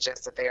way to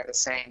suggest that they are the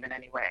same in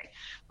any way,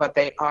 but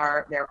there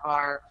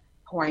are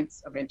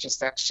points of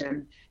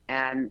intersection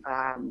and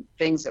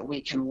things that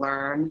we can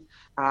learn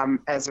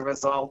as a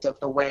result of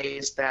the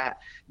ways that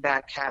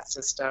caste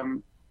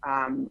system,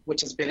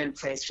 which has been in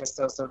place for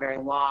so very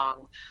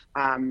long,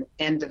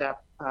 ended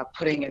up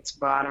putting its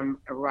bottom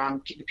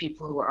around the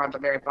people who are on the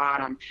very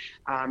bottom,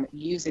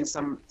 using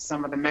some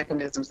of the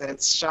mechanisms that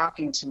it's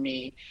shocking to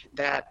me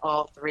that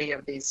all three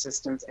of these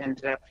systems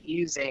ended up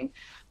using,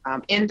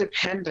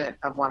 independent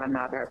of one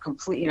another,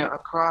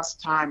 across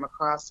time,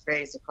 across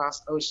space,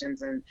 across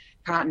oceans and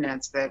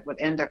continents, that would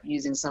end up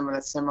using some of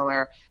the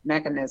similar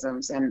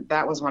mechanisms. And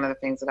that was one of the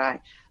things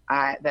that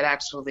that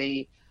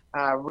actually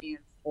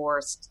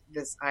reinforced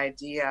this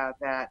idea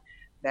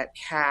that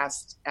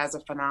caste as a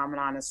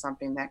phenomenon is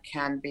something that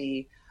can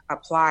be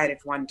applied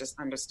if one just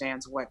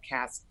understands what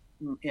caste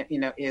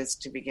is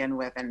to begin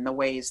with, and the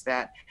ways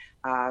that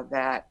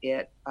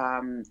it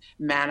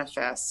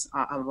manifests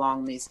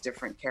along these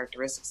different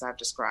characteristics I've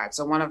described.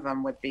 So one of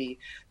them would be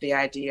the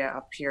idea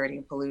of purity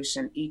and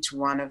pollution. Each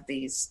one of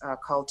these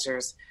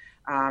cultures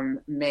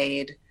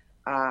made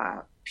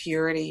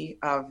purity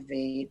of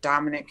the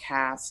dominant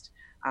caste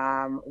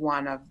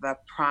one of the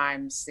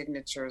prime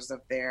signatures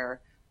of their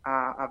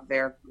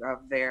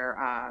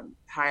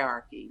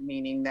hierarchy,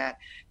 meaning that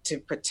to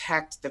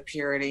protect the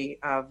purity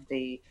of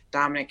the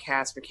dominant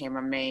caste became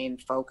a main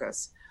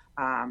focus.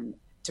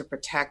 To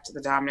protect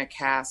the dominant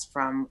caste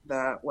from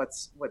what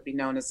would be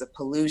known as the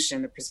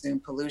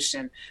presumed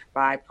pollution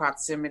by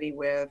proximity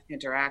with,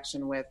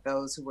 interaction with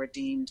those who were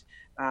deemed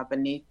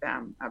beneath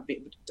them,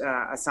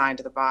 assigned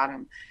to the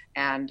bottom.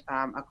 And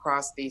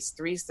across these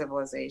three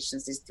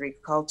civilizations, these three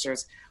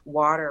cultures,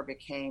 water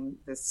became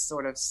this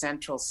sort of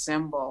central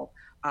symbol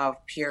of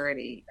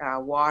purity,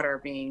 water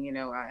being,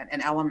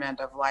 an element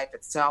of life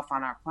itself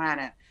on our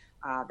planet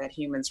that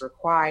humans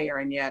require,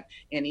 and yet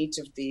in each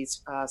of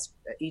these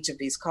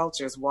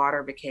cultures,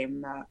 water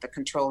became the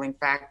controlling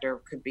factor.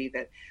 It could be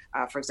that,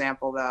 for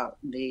example, the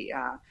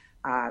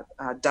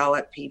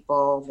Dalit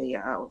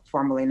people,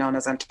 formerly known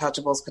as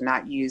untouchables, could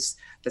not use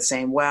the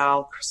same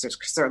well,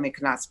 certainly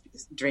could not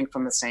drink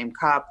from the same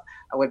cup.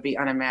 Would be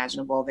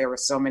unimaginable. There were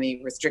so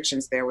many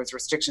restrictions. There was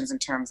restrictions in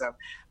terms of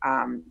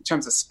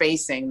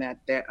spacing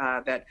that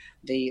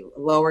the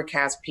lower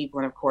caste people,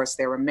 and of course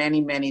there were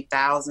many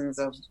thousands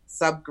of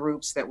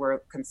subgroups that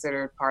were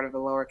considered part of the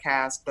lower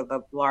caste,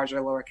 the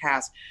larger lower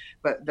caste,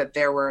 but that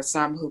there were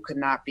some who could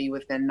not be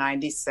within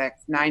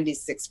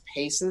 96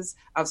 paces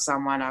of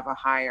someone of a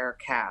higher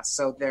caste.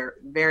 So there are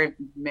very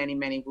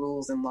many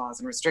rules and laws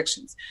and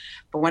restrictions.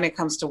 But when it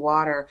comes to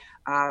water,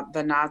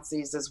 the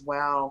Nazis as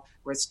well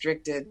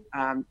restricted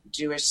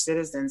Jewish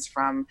citizens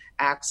from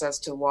access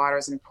to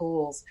waters and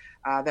pools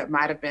that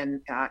might have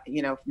been,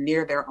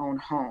 near their own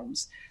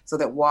homes, so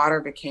that water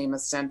became a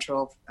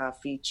central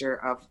feature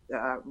of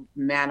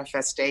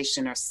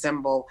manifestation or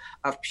symbol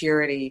of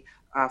purity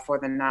for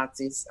the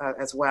Nazis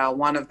as well.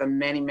 One of the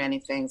many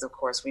things, of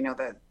course, we know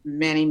that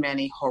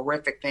many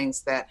horrific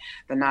things that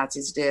the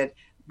Nazis did,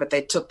 but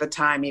they took the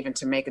time even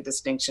to make a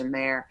distinction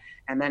there.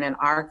 And then in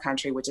our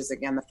country, which is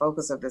again the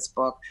focus of this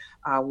book,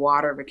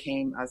 water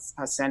became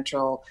a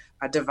central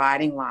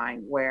dividing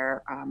line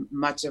where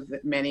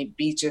many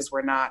beaches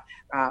were not,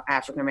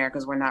 African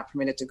Americans were not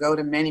permitted to go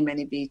to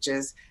many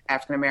beaches.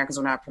 African Americans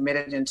were not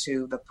permitted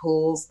into the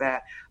pools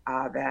that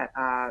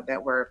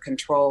were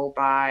controlled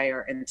by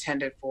or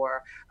intended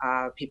for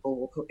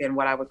people who, in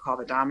what I would call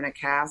the dominant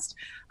caste.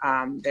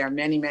 There are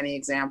many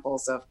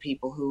examples of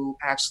people who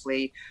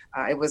actually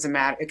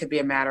it could be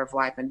a matter of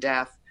life and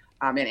death.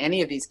 In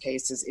any of these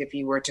cases, if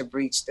you were to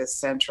breach this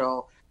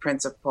central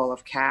principle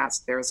of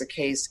caste. There was a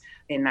case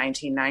in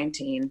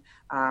 1919,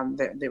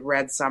 the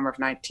Red Summer of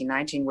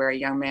 1919, where a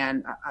young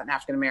man, an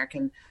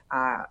African-American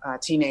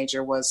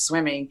teenager, was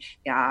swimming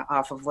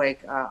off of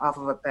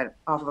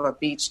a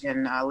beach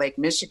in Lake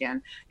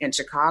Michigan in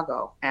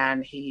Chicago,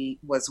 and he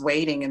was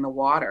wading in the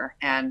water,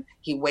 and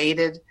he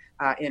waded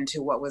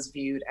into what was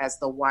viewed as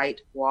the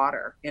white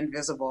water,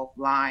 invisible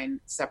line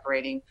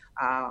separating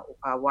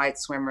white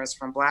swimmers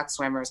from black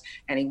swimmers.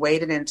 And he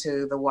waded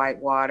into the white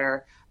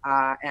water,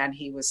 and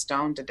he was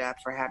stoned to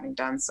death for having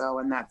done so.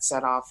 And that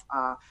set off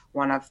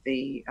one of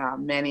the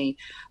many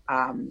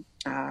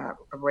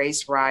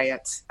race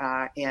riots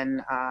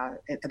in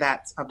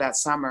that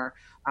summer,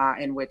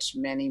 in which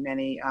many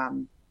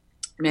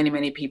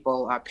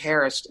people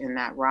perished in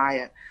that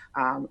riot,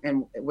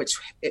 and which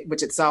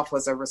itself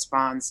was a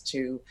response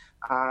to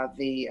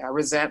the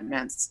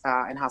resentments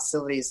and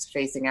hostilities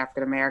facing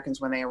African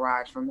Americans when they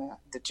arrived from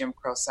the Jim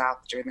Crow South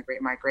during the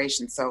Great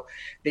Migration. So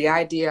the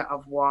idea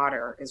of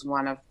water is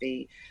one of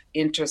the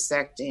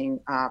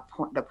intersecting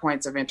the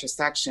points of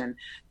intersection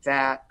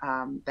that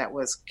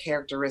was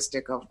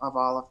characteristic of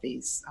all of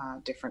these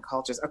different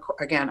cultures,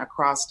 again,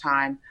 across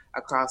time,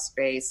 across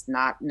space,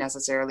 not even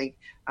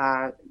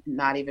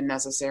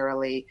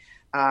necessarily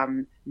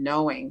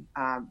knowing,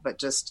 but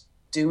just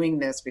doing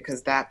this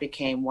because that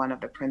became one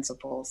of the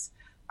principles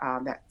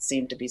that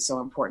seemed to be so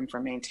important for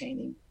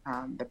maintaining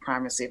the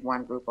primacy of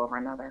one group over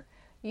another.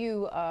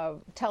 You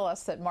tell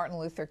us that Martin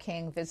Luther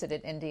King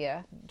visited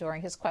India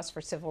during his quest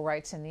for civil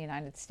rights in the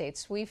United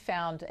States. We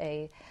found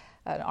an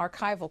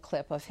archival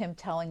clip of him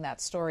telling that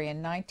story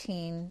in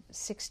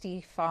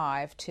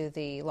 1965 to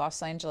the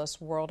Los Angeles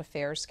World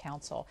Affairs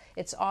Council.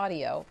 It's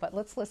audio, but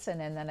let's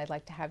listen, and then I'd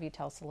like to have you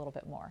tell us a little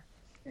bit more.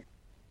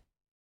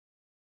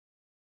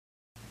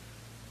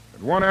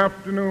 One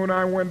afternoon,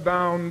 I went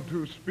down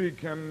to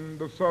speak in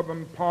the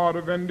southern part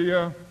of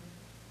India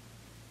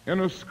in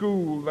a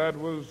school that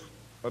was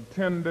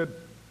attended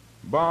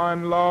by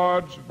and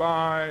large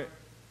by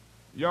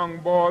young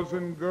boys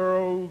and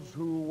girls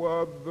who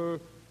were the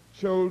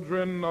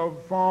children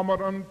of former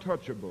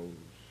untouchables.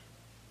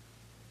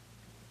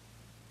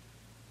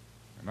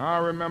 And I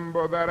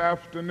remember that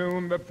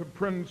afternoon that the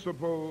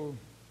principal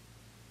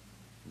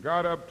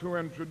got up to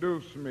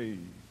introduce me.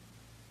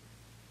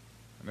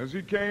 And as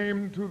he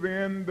came to the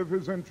end of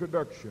his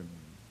introduction,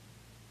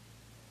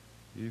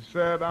 he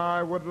said,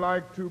 "I would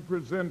like to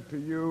present to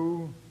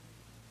you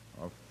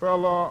a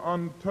fellow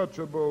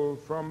untouchable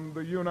from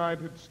the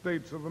United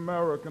States of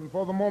America." And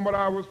for the moment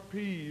I was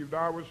peeved,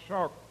 I was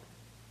shocked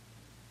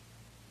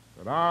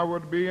that I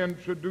would be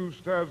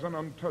introduced as an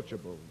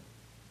untouchable.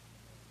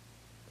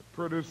 But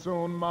pretty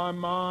soon my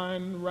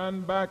mind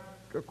ran back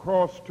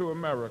across to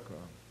America.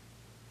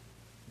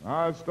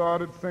 I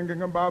started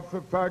thinking about the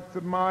fact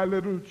that my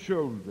little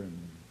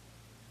children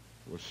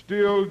were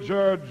still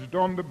judged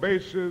on the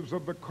basis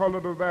of the color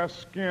of their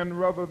skin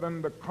rather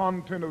than the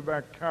content of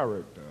their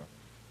character.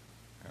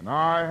 And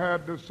I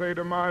had to say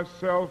to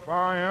myself,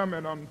 I am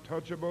an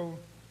untouchable,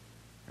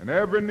 and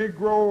every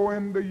Negro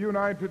in the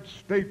United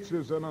States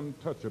is an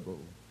untouchable.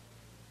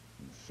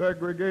 And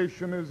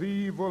segregation is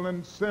evil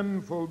and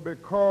sinful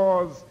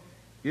because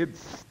it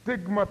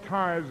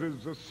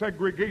stigmatizes the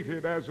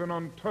segregated as an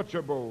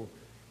untouchable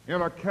in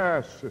a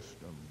caste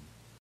system.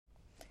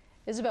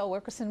 Isabel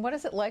Wilkerson, what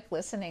is it like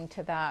listening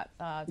to that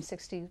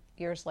 60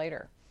 years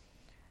later?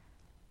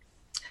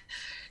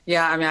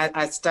 Yeah, I mean,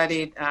 I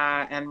studied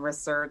and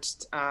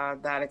researched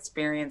that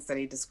experience that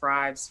he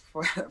describes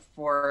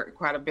for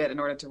quite a bit in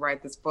order to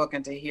write this book,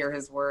 and to hear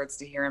his words,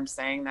 to hear him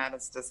saying that,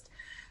 it's just,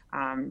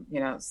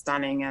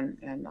 stunning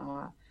and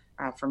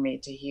for me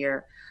to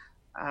hear.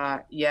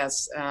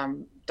 Yes,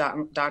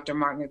 Dr.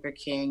 Martin Luther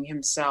King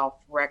himself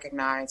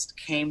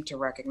came to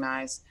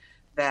recognize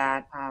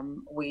that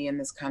we in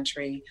this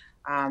country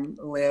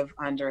live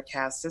under a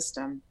caste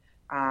system,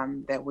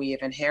 that we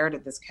have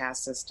inherited this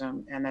caste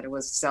system, and that it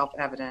was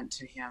self-evident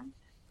to him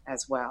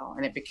as well.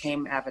 And it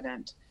became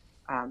evident,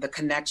 the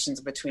connections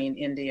between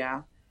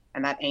India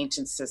and that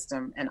ancient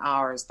system and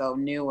ours, though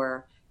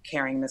newer,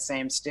 carrying the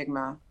same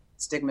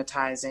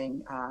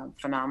stigmatizing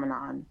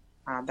phenomenon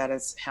that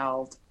has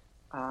held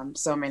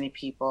so many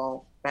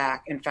people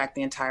back, in fact,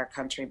 the entire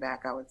country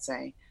back, I would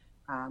say,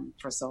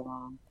 for so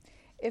long.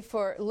 If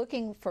we're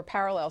looking for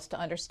parallels to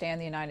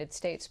understand the United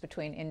States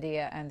between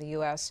India and the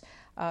U.S.,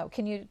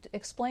 can you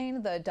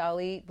explain the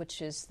Dalit,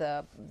 which is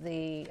the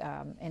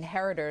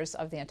inheritors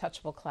of the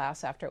untouchable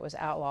class after it was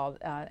outlawed,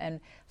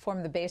 and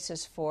form the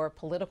basis for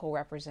political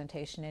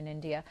representation in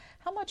India?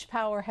 How much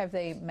power have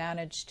they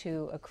managed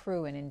to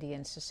accrue in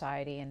Indian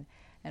society, and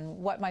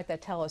what might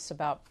that tell us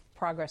about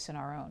progress in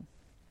our own?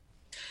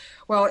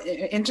 Well,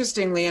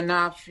 interestingly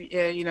enough,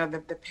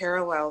 the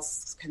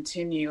parallels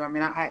continue. I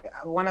mean,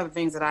 one of the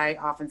things that I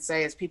often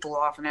say is people will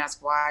often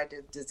ask, why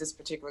does this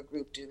particular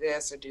group do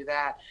this or do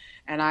that?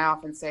 And I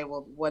often say,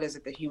 well, what is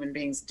it that human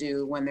beings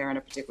do when they're in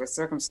a particular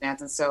circumstance?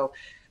 And so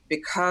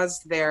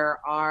because there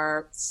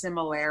are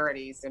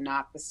similarities, they're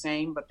not the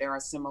same, but there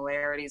are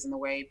similarities in the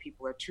way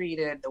people are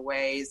treated,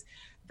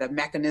 the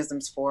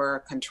mechanisms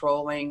for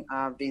controlling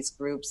these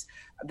groups,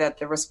 that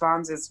the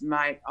responses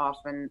might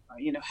often,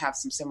 have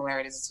some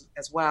similarities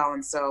as well.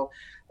 And so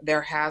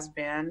there has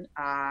been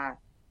a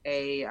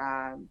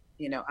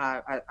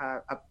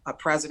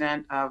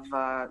president of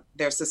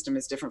their system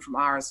is different from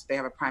ours. They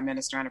have a prime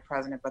minister and a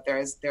president, but there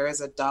is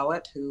a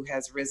Dalit who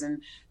has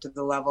risen to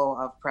the level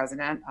of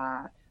president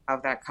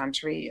of that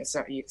country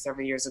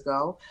several years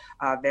ago.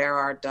 There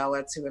are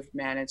Dalits who have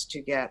managed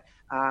to get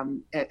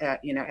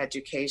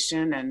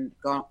education and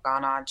gone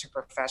on to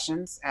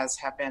professions, as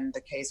have been the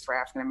case for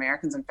African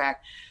Americans. In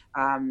fact,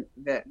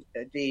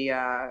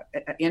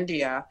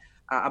 India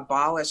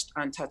abolished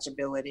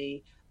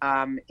untouchability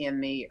in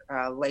the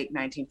late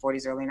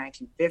 1940s, early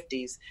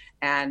 1950s,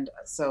 and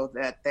so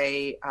that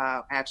they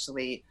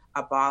actually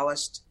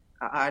abolished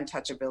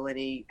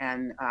untouchability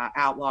and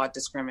outlawed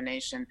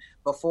discrimination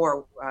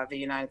before the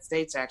United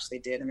States actually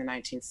did in the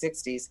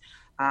 1960s.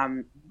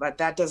 But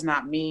that does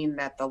not mean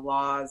that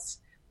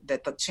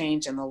the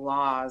change in the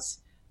laws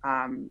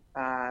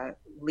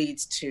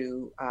leads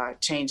to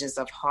changes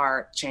of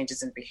heart,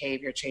 changes in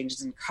behavior,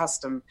 changes in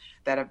custom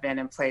that have been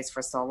in place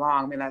for so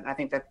long. I mean, I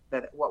think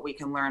that what we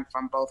can learn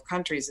from both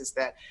countries is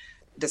that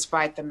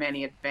despite the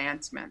many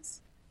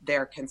advancements,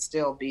 there can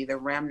still be the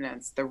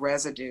remnants, the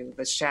residue,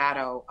 the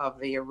shadow of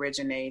the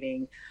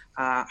originating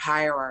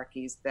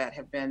hierarchies that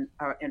have been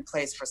in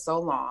place for so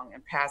long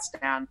and passed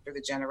down through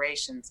the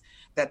generations,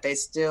 that they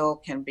still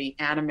can be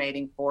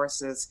animating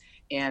forces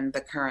in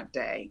the current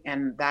day.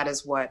 And that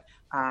is what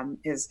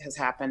has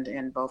happened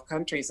in both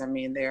countries. I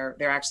mean, there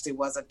actually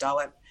was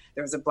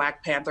there was a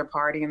Black Panther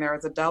Party and there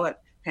was a Dalit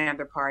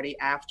Panther Party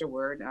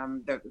afterward.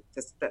 The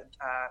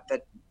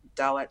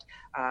Dalit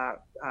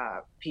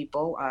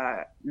people,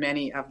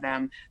 many of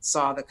them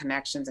saw the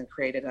connections and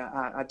created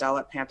a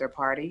Dalit Panther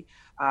Party.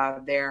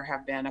 There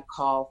have been a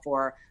call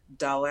for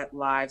Dalit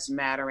Lives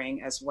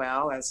Mattering as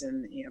well, as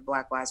in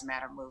Black Lives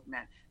Matter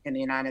movement in the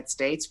United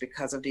States,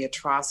 because of the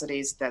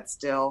atrocities that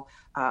still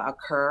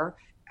occur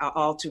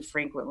all too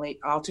frequently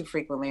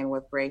and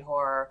with great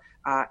horror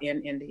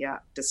in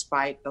India,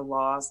 despite the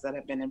laws that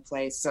have been in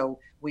place. So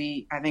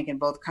I think in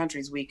both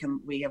countries, we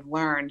have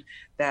learned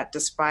that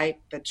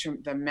despite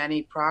the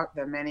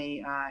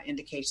many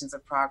indications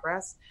of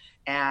progress,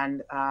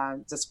 and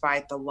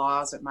despite the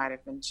laws that might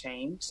have been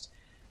changed,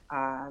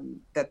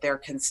 that there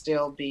can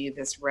still be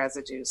this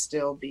residue,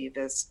 still be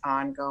this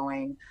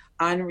ongoing,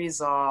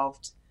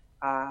 unresolved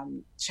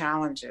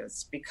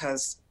challenges,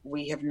 because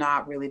we have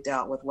not really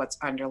dealt with what's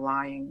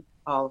underlying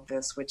all of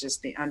this, which is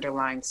the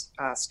underlying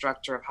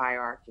structure of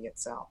hierarchy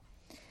itself.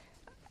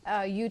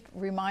 You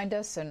remind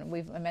us, and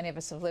many of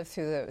us have lived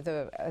through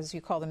the, as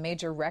you call, the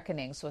major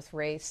reckonings with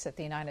race that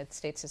the United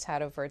States has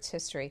had over its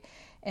history.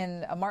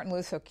 In Martin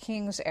Luther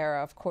King's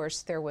era, of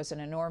course, there was an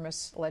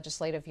enormous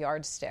legislative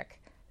yardstick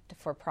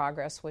for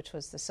progress, which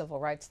was the civil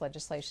rights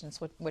legislations,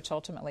 which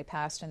ultimately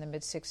passed in the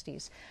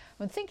mid-'60s.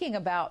 When thinking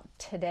about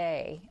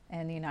today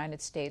in the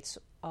United States,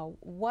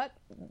 what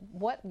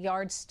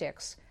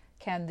yardsticks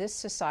can this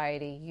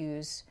society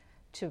use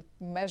to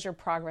measure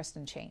progress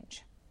and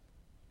change?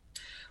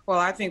 Well,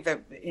 I think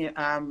that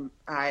I'm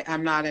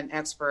not an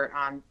expert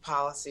on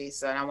policy,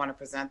 so I don't want to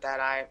present that.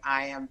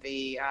 I'm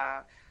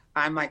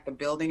like the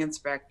building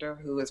inspector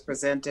who has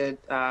presented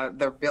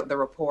the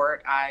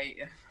report. I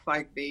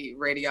like the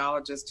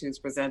radiologist who's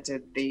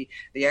presented the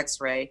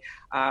X-ray.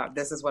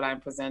 This is what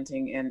I'm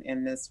presenting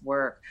in this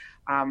work.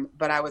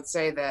 But I would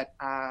say that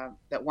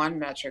one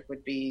metric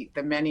would be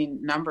the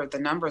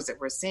numbers that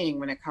we're seeing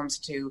when it comes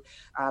to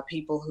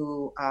people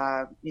who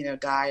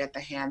die at the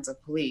hands of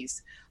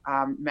police,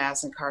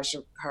 mass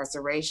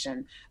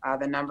incarceration,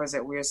 the numbers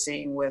that we're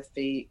seeing with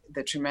the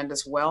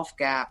tremendous wealth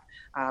gap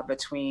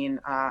between,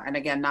 and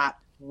again, not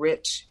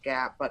rich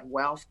gap, but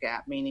wealth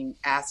gap, meaning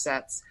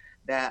assets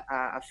that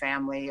a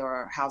family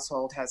or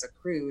household has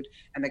accrued,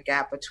 and the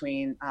gap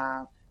between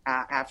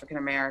African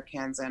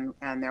Americans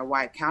and their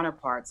white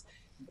counterparts,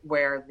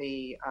 where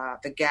the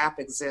gap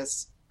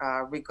exists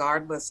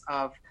regardless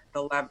of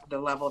the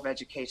level of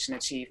education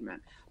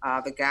achievement.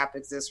 The gap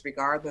exists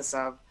regardless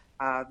of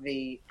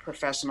the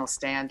professional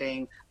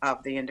standing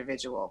of the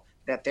individual.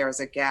 that there is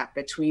a gap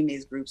between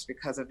these groups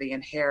because of the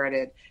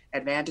inherited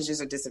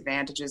advantages or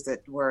disadvantages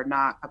that were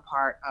not a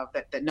part of,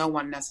 that no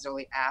one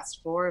necessarily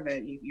asked for,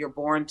 that you're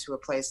born to a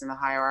place in the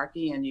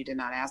hierarchy and you did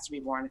not ask to be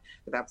born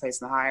to that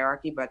place in the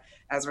hierarchy, but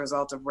as a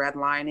result of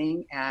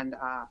redlining and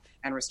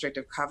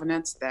restrictive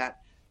covenants that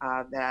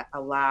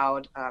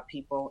allowed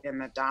people in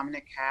the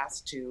dominant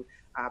caste to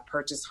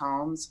purchase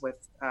homes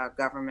with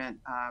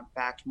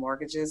government-backed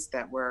mortgages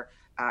that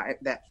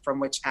from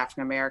which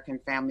African American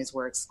families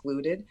were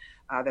excluded.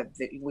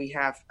 We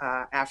have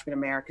African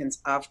Americans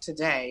of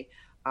today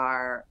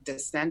are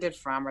descended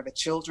from, or the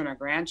children or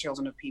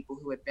grandchildren of people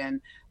who had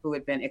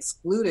been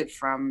excluded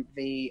from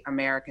the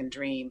American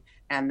dream,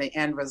 and the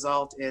end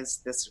result is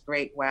this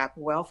great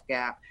wealth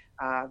gap.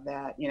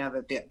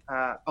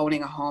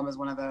 Owning a home is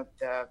one of the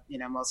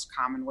most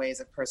common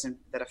ways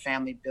that a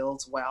family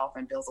builds wealth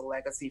and builds a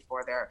legacy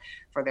for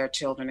their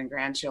children and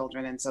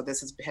grandchildren. And so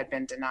this had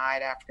been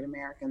denied African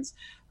Americans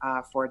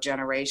for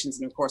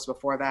generations, and of course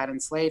before that,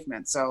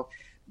 enslavement. So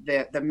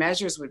the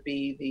measures would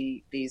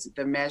be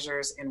the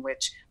measures in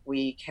which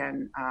we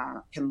can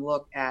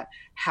look at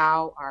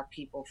how are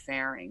people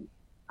faring.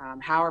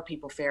 How are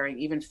people faring,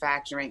 even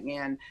factoring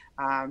in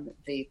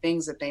the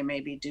things that they may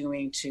be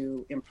doing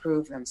to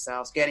improve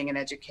themselves, getting an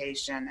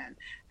education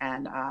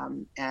and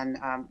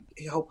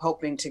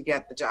hoping to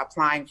get the job,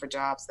 applying for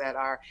jobs that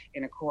are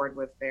in accord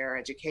with their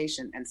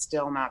education, and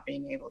still not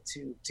being able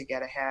to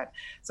get ahead.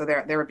 So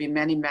there would be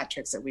many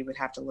metrics that we would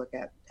have to look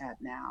at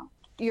now.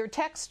 Your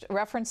text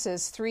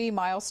references 3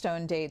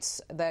 milestone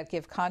dates that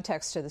give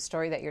context to the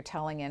story that you're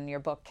telling in your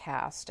book,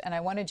 Caste. And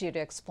I wanted you to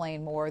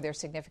explain more their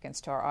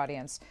significance to our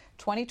audience.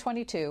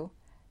 2022,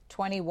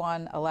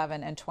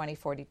 2111, and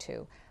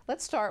 2042.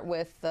 Let's start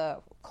with the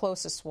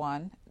closest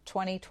one,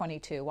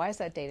 2022. Why is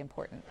that date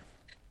important?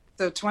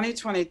 So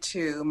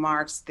 2022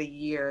 marks the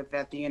year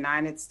that the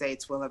United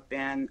States will have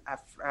been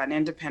an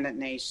independent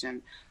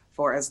nation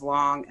for as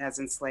long as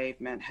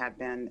enslavement had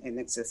been in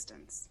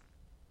existence.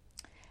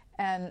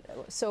 And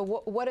so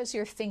what is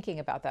your thinking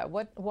about that?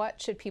 What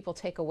should people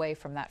take away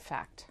from that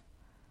fact?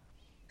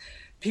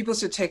 People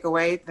should take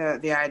away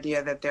the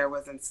idea that there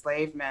was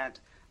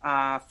enslavement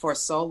for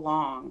so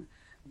long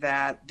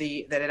that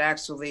it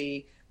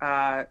actually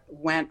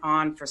went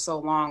on for so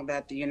long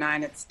that the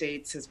United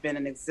States has been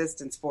in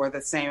existence for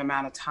the same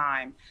amount of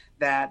time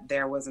that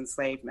there was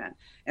enslavement.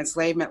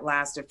 Enslavement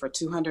lasted for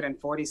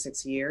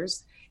 246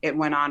 years. It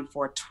went on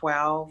for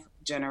 12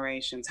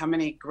 generations. How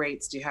many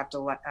greats do you have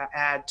to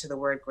add to the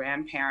word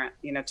grandparent,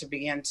 to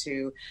begin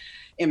to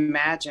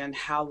imagine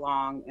how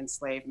long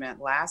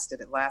enslavement lasted?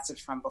 It lasted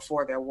from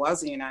before there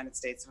was a United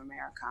States of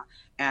America,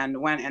 and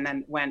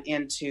then went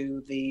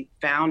into the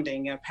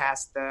founding,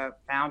 past the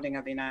founding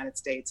of the United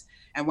States,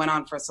 and went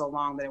on for so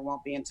long that it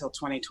won't be until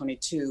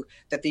 2022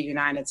 that the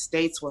United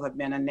States will have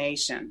been a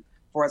nation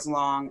for as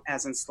long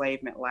as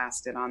enslavement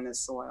lasted on this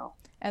soil.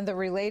 And the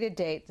related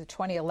date, the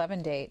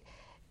 2011 date,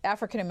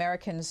 African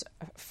Americans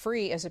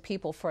free as a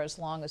people for as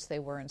long as they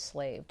were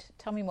enslaved.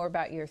 Tell me more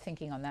about your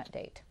thinking on that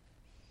date.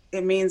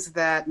 It means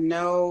that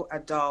no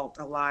adult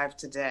alive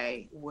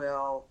today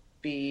will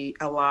be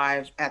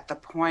alive at the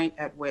point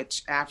at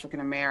which African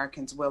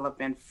Americans will have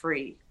been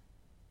free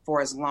for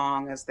as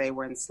long as they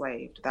were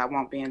enslaved. That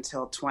won't be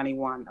until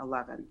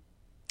 2111.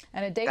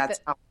 And a date that's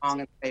how long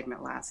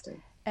enslavement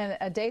lasted. And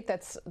a date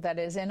that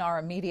is in our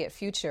immediate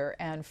future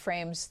and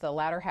frames the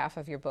latter half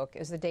of your book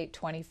is the date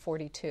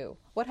 2042.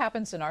 What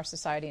happens in our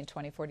society in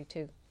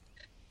 2042?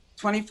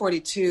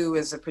 2042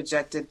 is a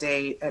projected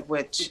date at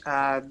which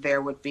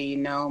there would be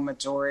no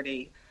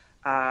majority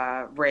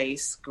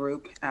race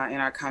group in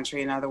our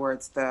country. In other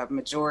words, the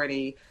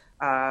majority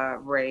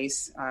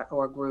race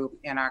or group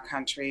in our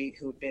country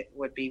who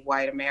would be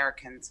white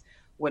Americans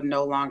would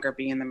no longer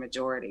be in the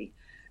majority.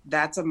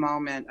 That's a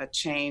moment, a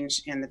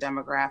change in the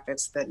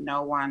demographics that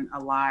no one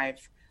alive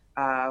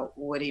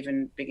would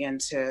even begin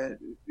to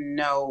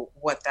know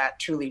what that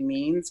truly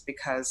means,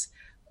 because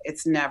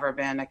it's never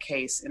been a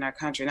case in our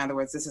country. In other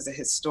words, this is a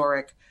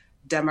historic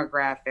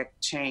demographic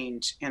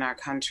change in our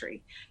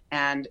country,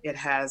 and it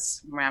has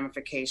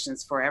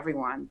ramifications for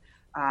everyone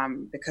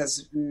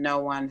because no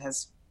one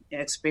has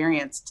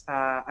experienced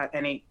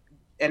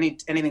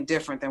anything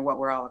different than what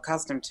we're all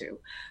accustomed to.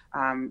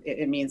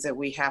 It means that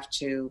we have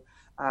to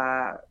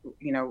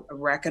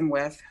reckon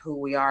with who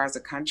we are as a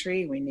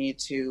country. We need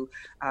to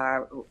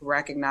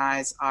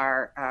recognize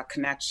our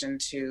connection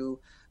to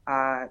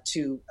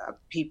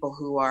people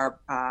who are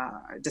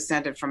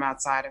descended from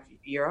outside of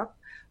Europe.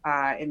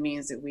 It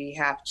means that we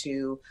have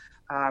to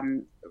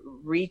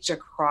reach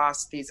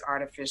across these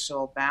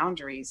artificial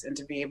boundaries and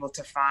to be able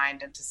to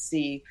find and to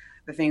see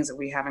the things that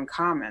we have in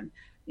common.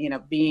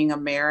 Being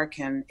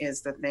American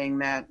is the thing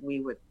that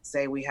we would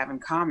say we have in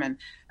common.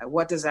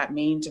 What does that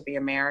mean to be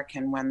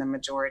American when the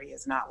majority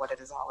is not what it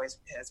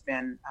has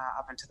been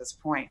up until this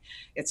point?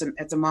 It's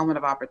a moment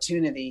of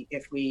opportunity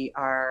if we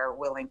are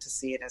willing to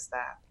see it as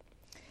that.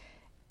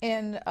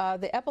 In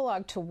the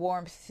epilogue to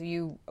Warmth,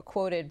 you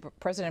quoted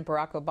President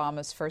Barack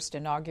Obama's first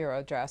inaugural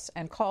address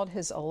and called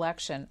his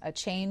election a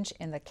change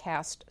in the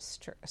caste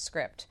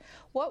script.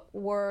 What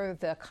were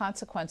the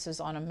consequences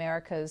on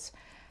America's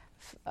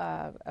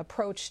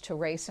approach to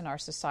race in our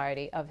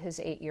society of his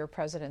 8-year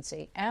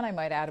presidency? And I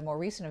might add a more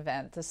recent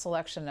event, the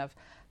selection of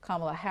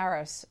Kamala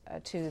Harris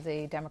to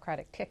the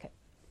Democratic ticket.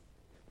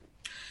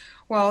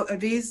 Well,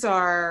 these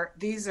are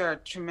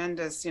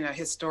tremendous,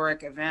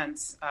 historic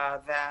events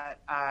that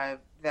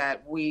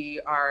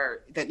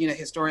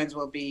historians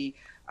will be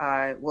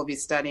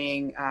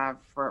studying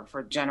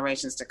for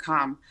generations to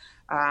come.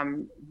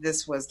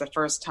 This was the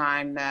first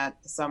time that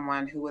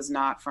someone who was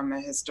not from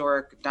the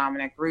historic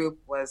dominant group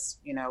was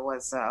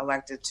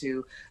elected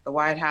to the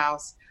White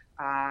House,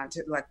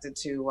 elected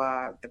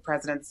to the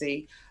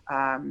presidency.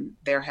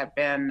 There had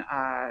been,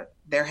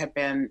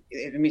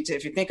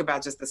 if you think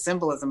about just the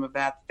symbolism of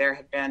that, there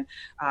had been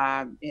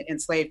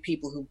enslaved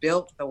people who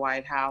built the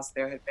White House.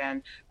 There had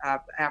been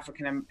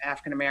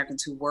African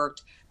Americans who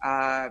worked,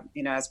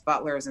 as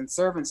butlers and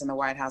servants in the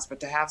White House. But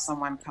to have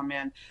someone come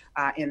in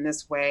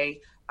this way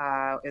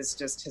is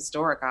just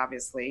historic,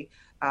 obviously.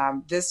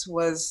 This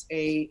was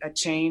a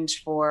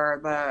change for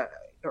the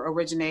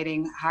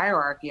originating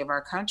hierarchy of our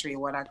country,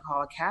 what I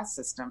call a caste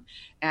system.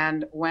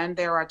 And when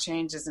there are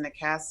changes in a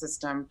caste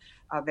system,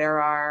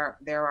 there are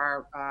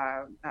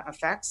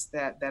effects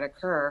that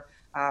occur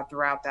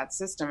throughout that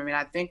system. I mean,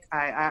 I think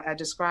I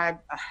describe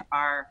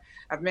I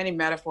have many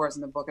metaphors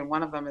in the book, and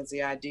one of them is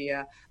the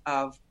idea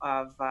of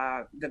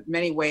the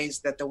many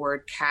ways that the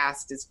word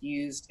caste is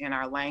used in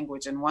our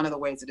language. And one of the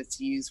ways that it's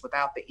used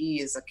without the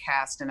E is a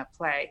cast in a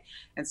play.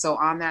 And so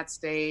on that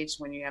stage,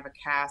 when you have a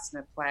cast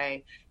in a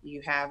play,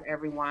 you have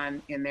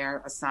everyone in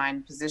their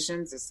assigned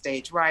positions, as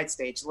stage right,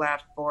 stage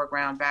left,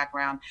 foreground,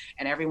 background,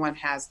 and everyone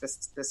has the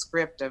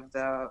script of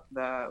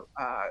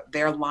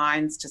their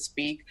lines to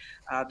speak,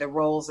 the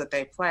roles that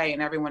they play,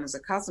 and everyone is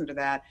accustomed to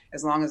that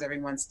as long as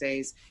everyone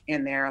stays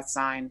in their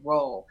assigned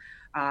role.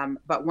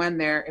 But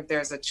if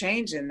there's a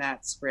change in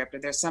that script,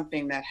 if there's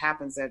something that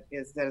happens that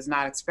is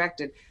not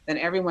expected, then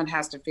everyone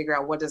has to figure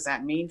out, what does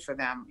that mean for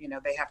them?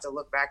 They have to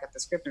look back at the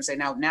script and say,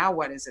 now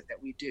what is it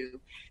that we do?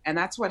 And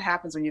that's what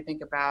happens when you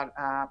think about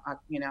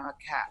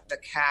the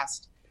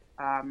cast.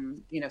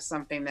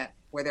 Something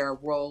where there are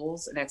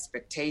roles and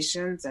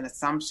expectations and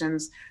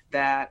assumptions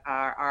that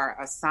are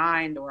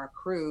assigned or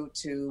accrue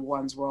to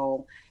one's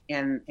role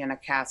in a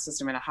caste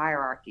system, in a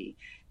hierarchy.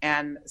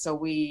 And so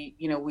we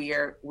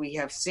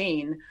have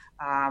seen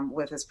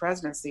with his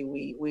presidency,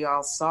 we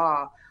all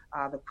saw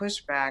the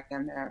pushback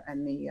and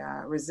the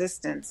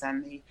resistance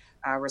and the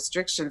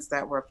restrictions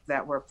that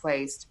were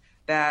placed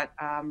that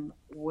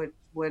would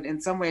in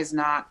some ways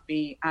not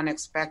be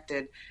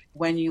unexpected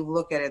when you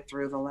look at it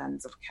through the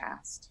lens of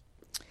caste.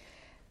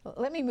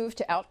 Let me move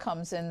to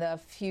outcomes in the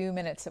few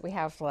minutes that we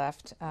have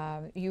left.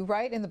 You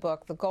write in the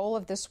book, the goal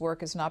of this work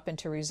has not been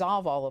to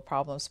resolve all the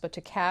problems, but to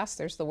cast,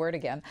 there's the word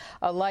again,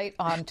 a light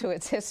onto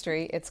its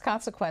history, its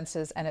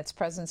consequences, and its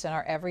presence in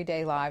our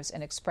everyday lives,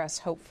 and express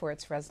hope for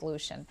its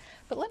resolution.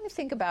 But let me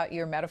think about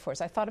your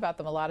metaphors. I thought about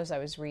them a lot as I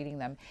was reading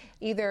them.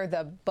 Either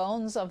the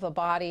bones of the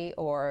body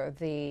or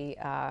the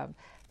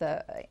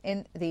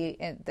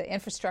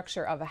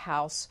infrastructure of a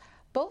house.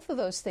 Both of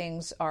those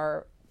things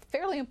are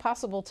fairly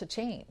impossible to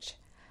change.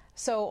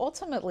 So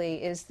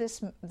ultimately,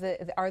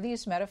 are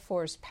these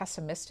metaphors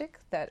pessimistic,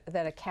 that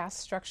a caste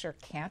structure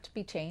can't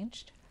be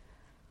changed?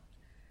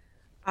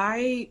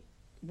 I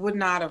would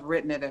not have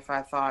written it if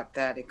I thought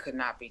that it could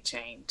not be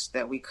changed,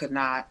 that we could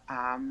not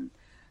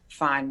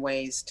find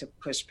ways to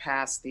push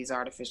past these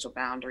artificial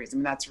boundaries. I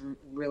mean, that's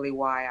really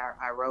why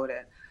I wrote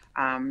it.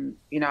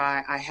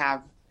 I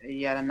have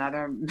yet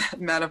another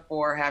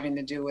metaphor having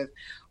to do with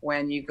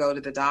when you go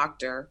to the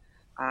doctor.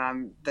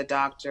 The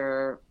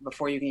doctor,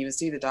 before you can even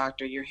see the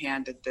doctor, you're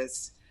handed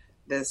this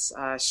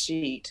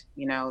sheet,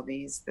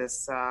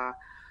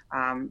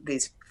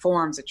 these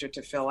forms that you're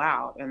to fill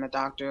out. And the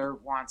doctor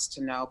wants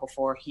to know,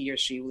 before he or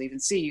she will even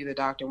see you, the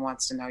doctor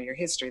wants to know your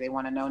history. They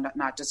want to know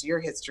not just your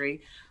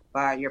history,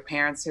 but your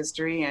parents'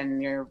 history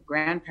and your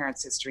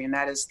grandparents' history. And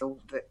that is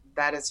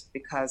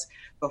because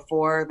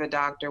before the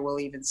doctor will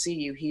even see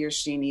you, he or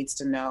she needs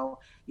to know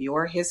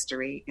your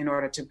history in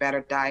order to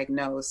better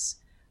diagnose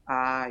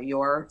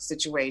your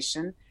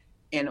situation,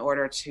 in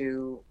order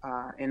to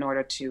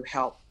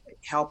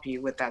help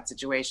you with that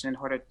situation, in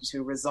order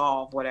to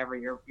resolve whatever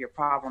your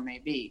problem may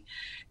be.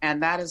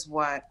 And that is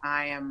what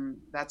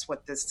that's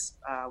what this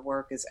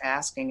work is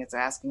asking. It's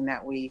asking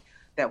that we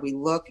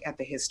look at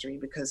the history,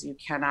 because you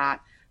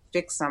cannot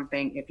fix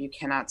something if you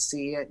cannot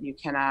see it. You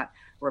cannot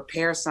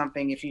repair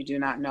something if you do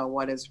not know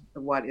what is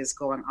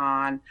going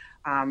on.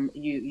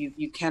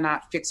 You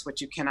cannot fix what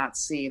you cannot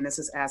see. And this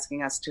is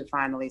asking us to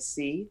finally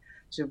see,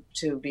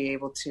 to be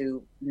able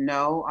to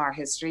know our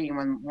history. And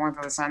when Warmth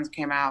of the Suns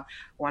came out,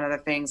 one of the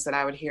things that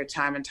I would hear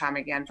time and time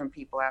again from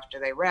people after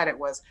they read it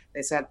was,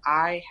 they said,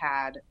 I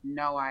had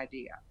no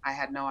idea.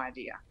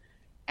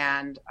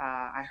 And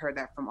I heard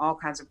that from all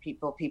kinds of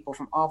people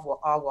from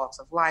all walks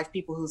of life,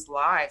 people whose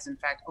lives, in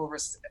fact,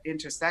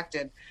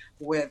 intersected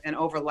with and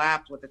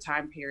overlapped with the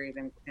time period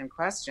in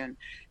question,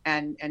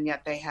 and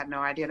yet they had no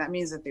idea. That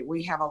means that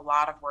we have a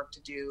lot of work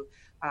to do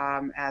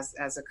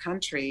as a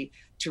country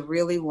to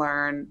really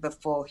learn the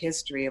full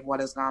history of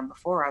what has gone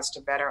before us,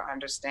 to better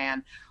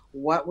understand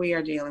what we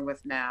are dealing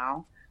with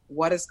now,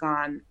 what has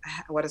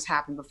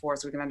happened before,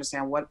 so we can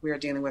understand what we are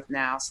dealing with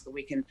now, so that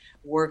we can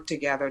work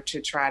together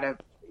to try to,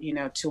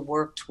 to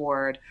work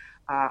toward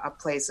a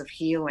place of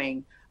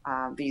healing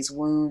these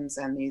wounds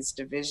and these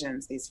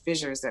divisions, these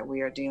fissures that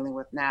we are dealing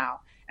with now.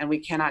 And we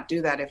cannot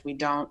do that if we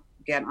don't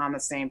get on the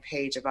same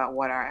page about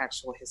what our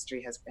actual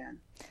history has been.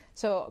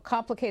 So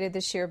complicated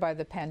this year by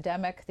the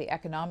pandemic, the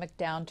economic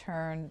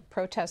downturn,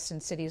 protests in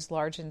cities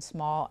large and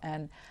small,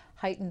 and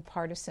heightened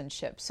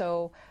partisanship.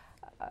 So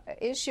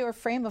is your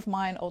frame of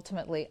mind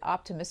ultimately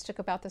optimistic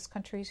about this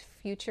country's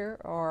future,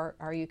 or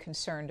are you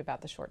concerned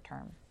about the short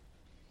term?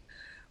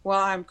 Well,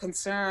 I'm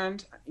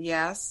concerned,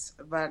 yes,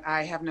 but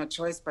I have no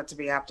choice but to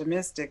be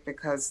optimistic,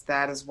 because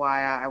that is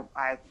why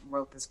I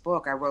wrote this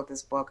book. I wrote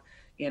this book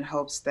in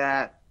hopes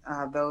that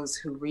those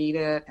who read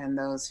it and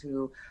those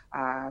who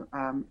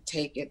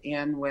take it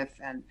in with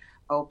an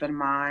open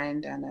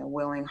mind and a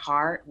willing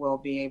heart will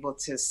be able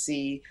to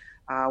see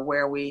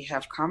where we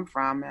have come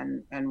from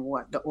and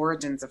what the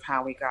origins of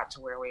how we got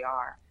to where we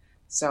are.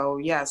 So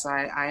yes,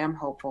 I am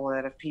hopeful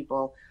that if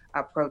people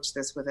approach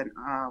this with an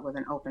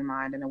open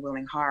mind and a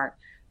willing heart,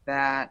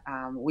 that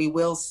we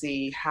will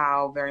see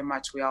how very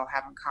much we all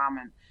have in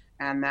common,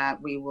 and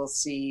that we will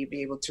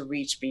be able to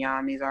reach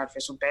beyond these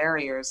artificial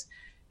barriers,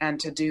 and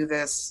to do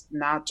this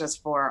not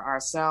just for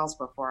ourselves,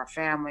 but for our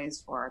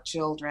families, for our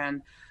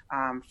children,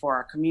 for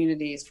our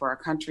communities, for our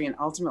country, and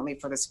ultimately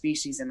for the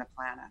species and the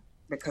planet,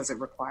 because it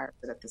requires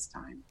it at this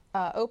time.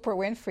 Oprah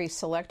Winfrey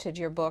selected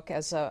your book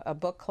as a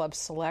book club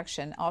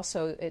selection.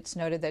 Also, it's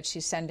noted that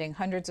she's sending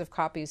hundreds of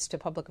copies to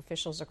public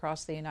officials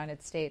across the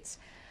United States.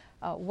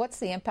 What's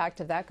the impact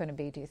of that going to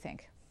be, do you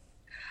think?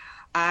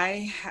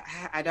 I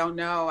don't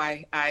know.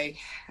 I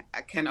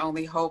can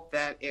only hope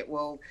that it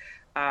will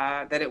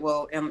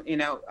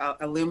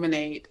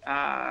illuminate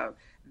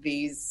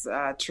these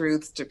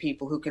truths to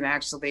people who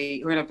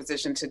are in a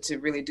position to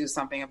really do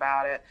something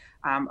about it.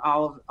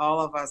 All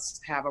of us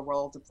have a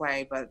role to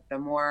play, but the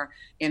more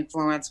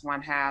influence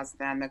one has,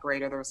 then the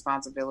greater the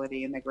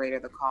responsibility and the greater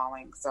the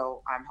calling.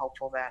 So I'm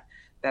hopeful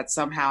that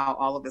somehow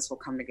all of this will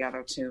come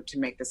together to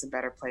make this a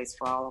better place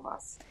for all of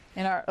us.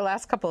 In our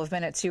last couple of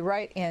minutes, you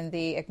write in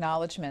the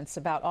acknowledgments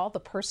about all the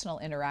personal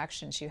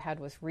interactions you had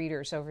with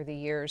readers over the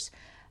years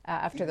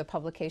after the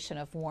publication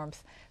of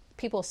Warmth.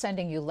 People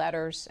sending you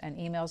letters and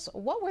emails.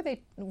 What were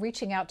they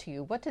reaching out to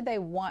you? What did they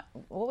want?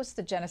 What was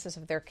the genesis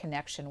of their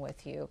connection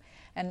with you?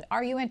 And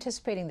are you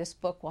anticipating this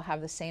book will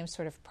have the same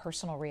sort of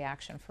personal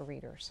reaction for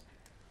readers?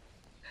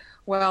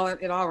 Well,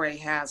 it already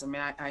has. I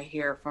mean, I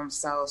hear from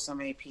so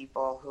many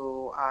people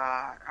who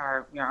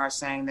are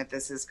saying that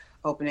this is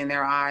opening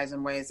their eyes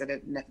in ways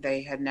that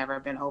they had never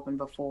been opened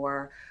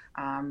before.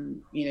 There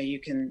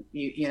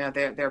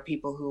are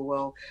people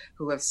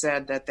who have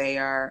said that they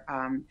are,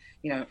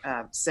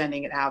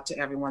 sending it out to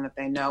everyone that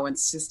they know,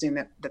 insisting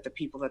that the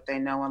people that they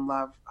know and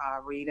love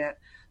read it.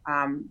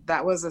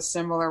 That was a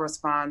similar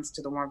response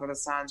to the Warmth of the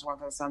Suns.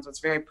 Warmth of the Suns was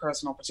very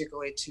personal,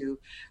 particularly to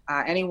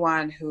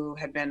anyone who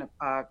had been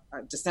a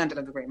descendant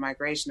of the Great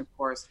Migration, of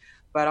course,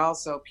 but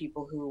also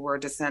people who were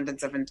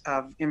descendants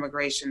of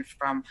immigration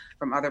from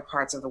other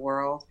parts of the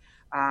world.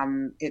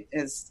 It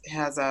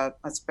has a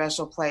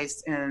special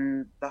place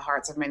in the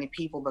hearts of many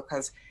people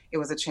because it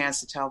was a chance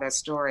to tell their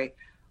story,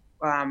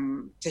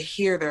 to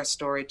hear their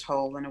story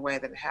told in a way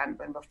that it hadn't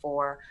been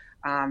before.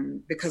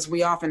 Because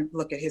we often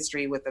look at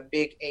history with a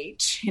big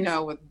H,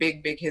 with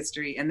big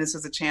history. And this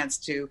was a chance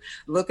to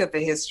look at the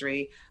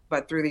history,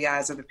 but through the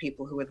eyes of the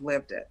people who had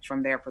lived it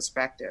from their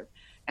perspective.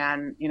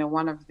 And,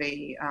 one of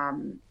the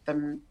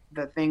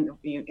thing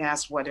you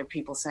asked, what are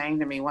people saying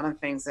to me? One of the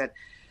things that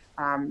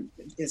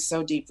is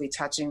so deeply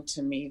touching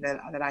to me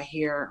that I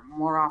hear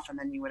more often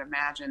than you would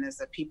imagine is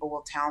that people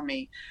will tell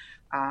me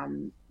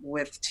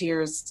with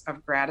tears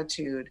of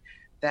gratitude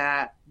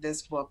that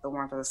this book, The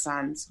Warmth of the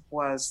Suns,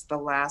 was the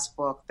last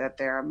book that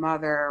their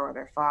mother or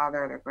their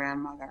father or their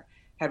grandmother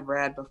had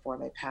read before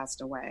they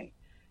passed away.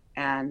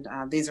 And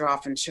these are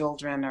often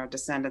children or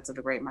descendants of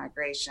the Great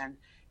Migration.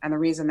 And the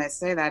reason they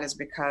say that is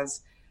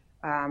because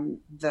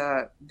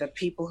the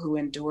people who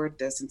endured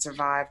this and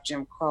survived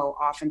Jim Crow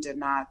often did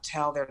not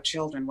tell their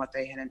children what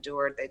they had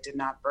endured. They did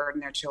not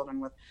burden their children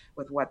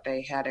with what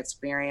they had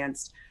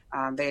experienced.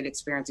 They had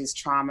experienced these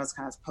traumas,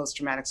 kind of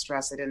post-traumatic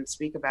stress. They didn't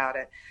speak about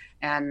it.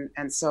 And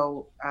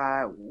so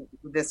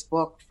this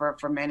book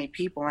for many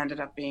people ended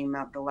up being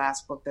the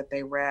last book that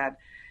they read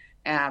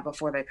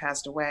before they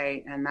passed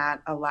away. And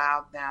that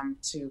allowed them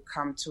to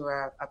come to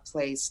a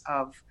place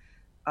of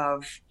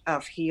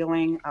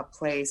healing, a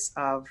place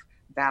of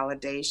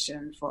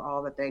validation for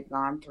all that they'd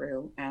gone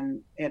through.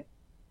 And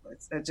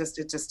it's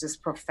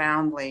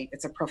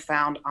a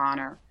profound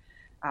honor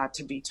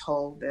to be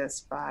told this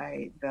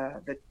by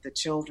the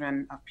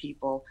children of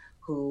people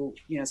who,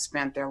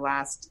 spent their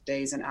last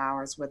days and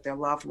hours with their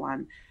loved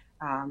one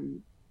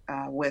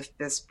with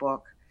this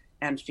book,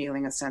 and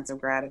feeling a sense of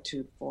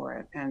gratitude for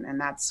it. And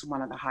that's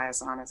one of the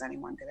highest honors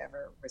anyone could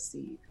ever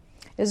receive.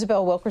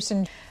 Isabel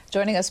Wilkerson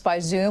joining us by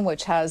Zoom,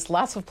 which has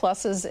lots of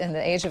pluses in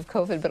the age of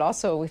COVID, but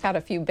also we've had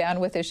a few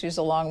bandwidth issues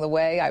along the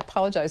way. I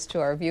apologize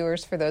to our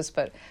viewers for those,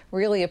 but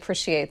really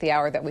appreciate the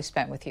hour that we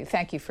spent with you.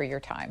 Thank you for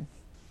your time.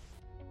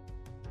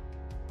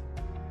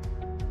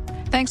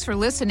 Thanks for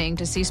listening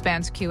to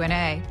C-SPAN's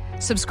Q&A.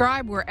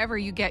 Subscribe wherever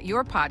you get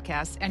your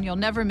podcasts, and you'll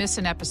never miss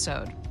an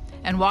episode.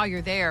 And while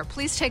you're there,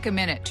 please take a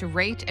minute to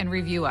rate and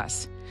review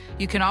us.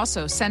 You can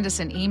also send us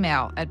an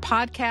email at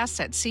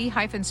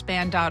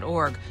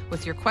podcasts@c-span.org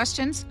with your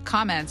questions,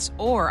 comments,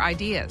 or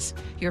ideas.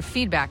 Your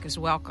feedback is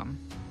welcome.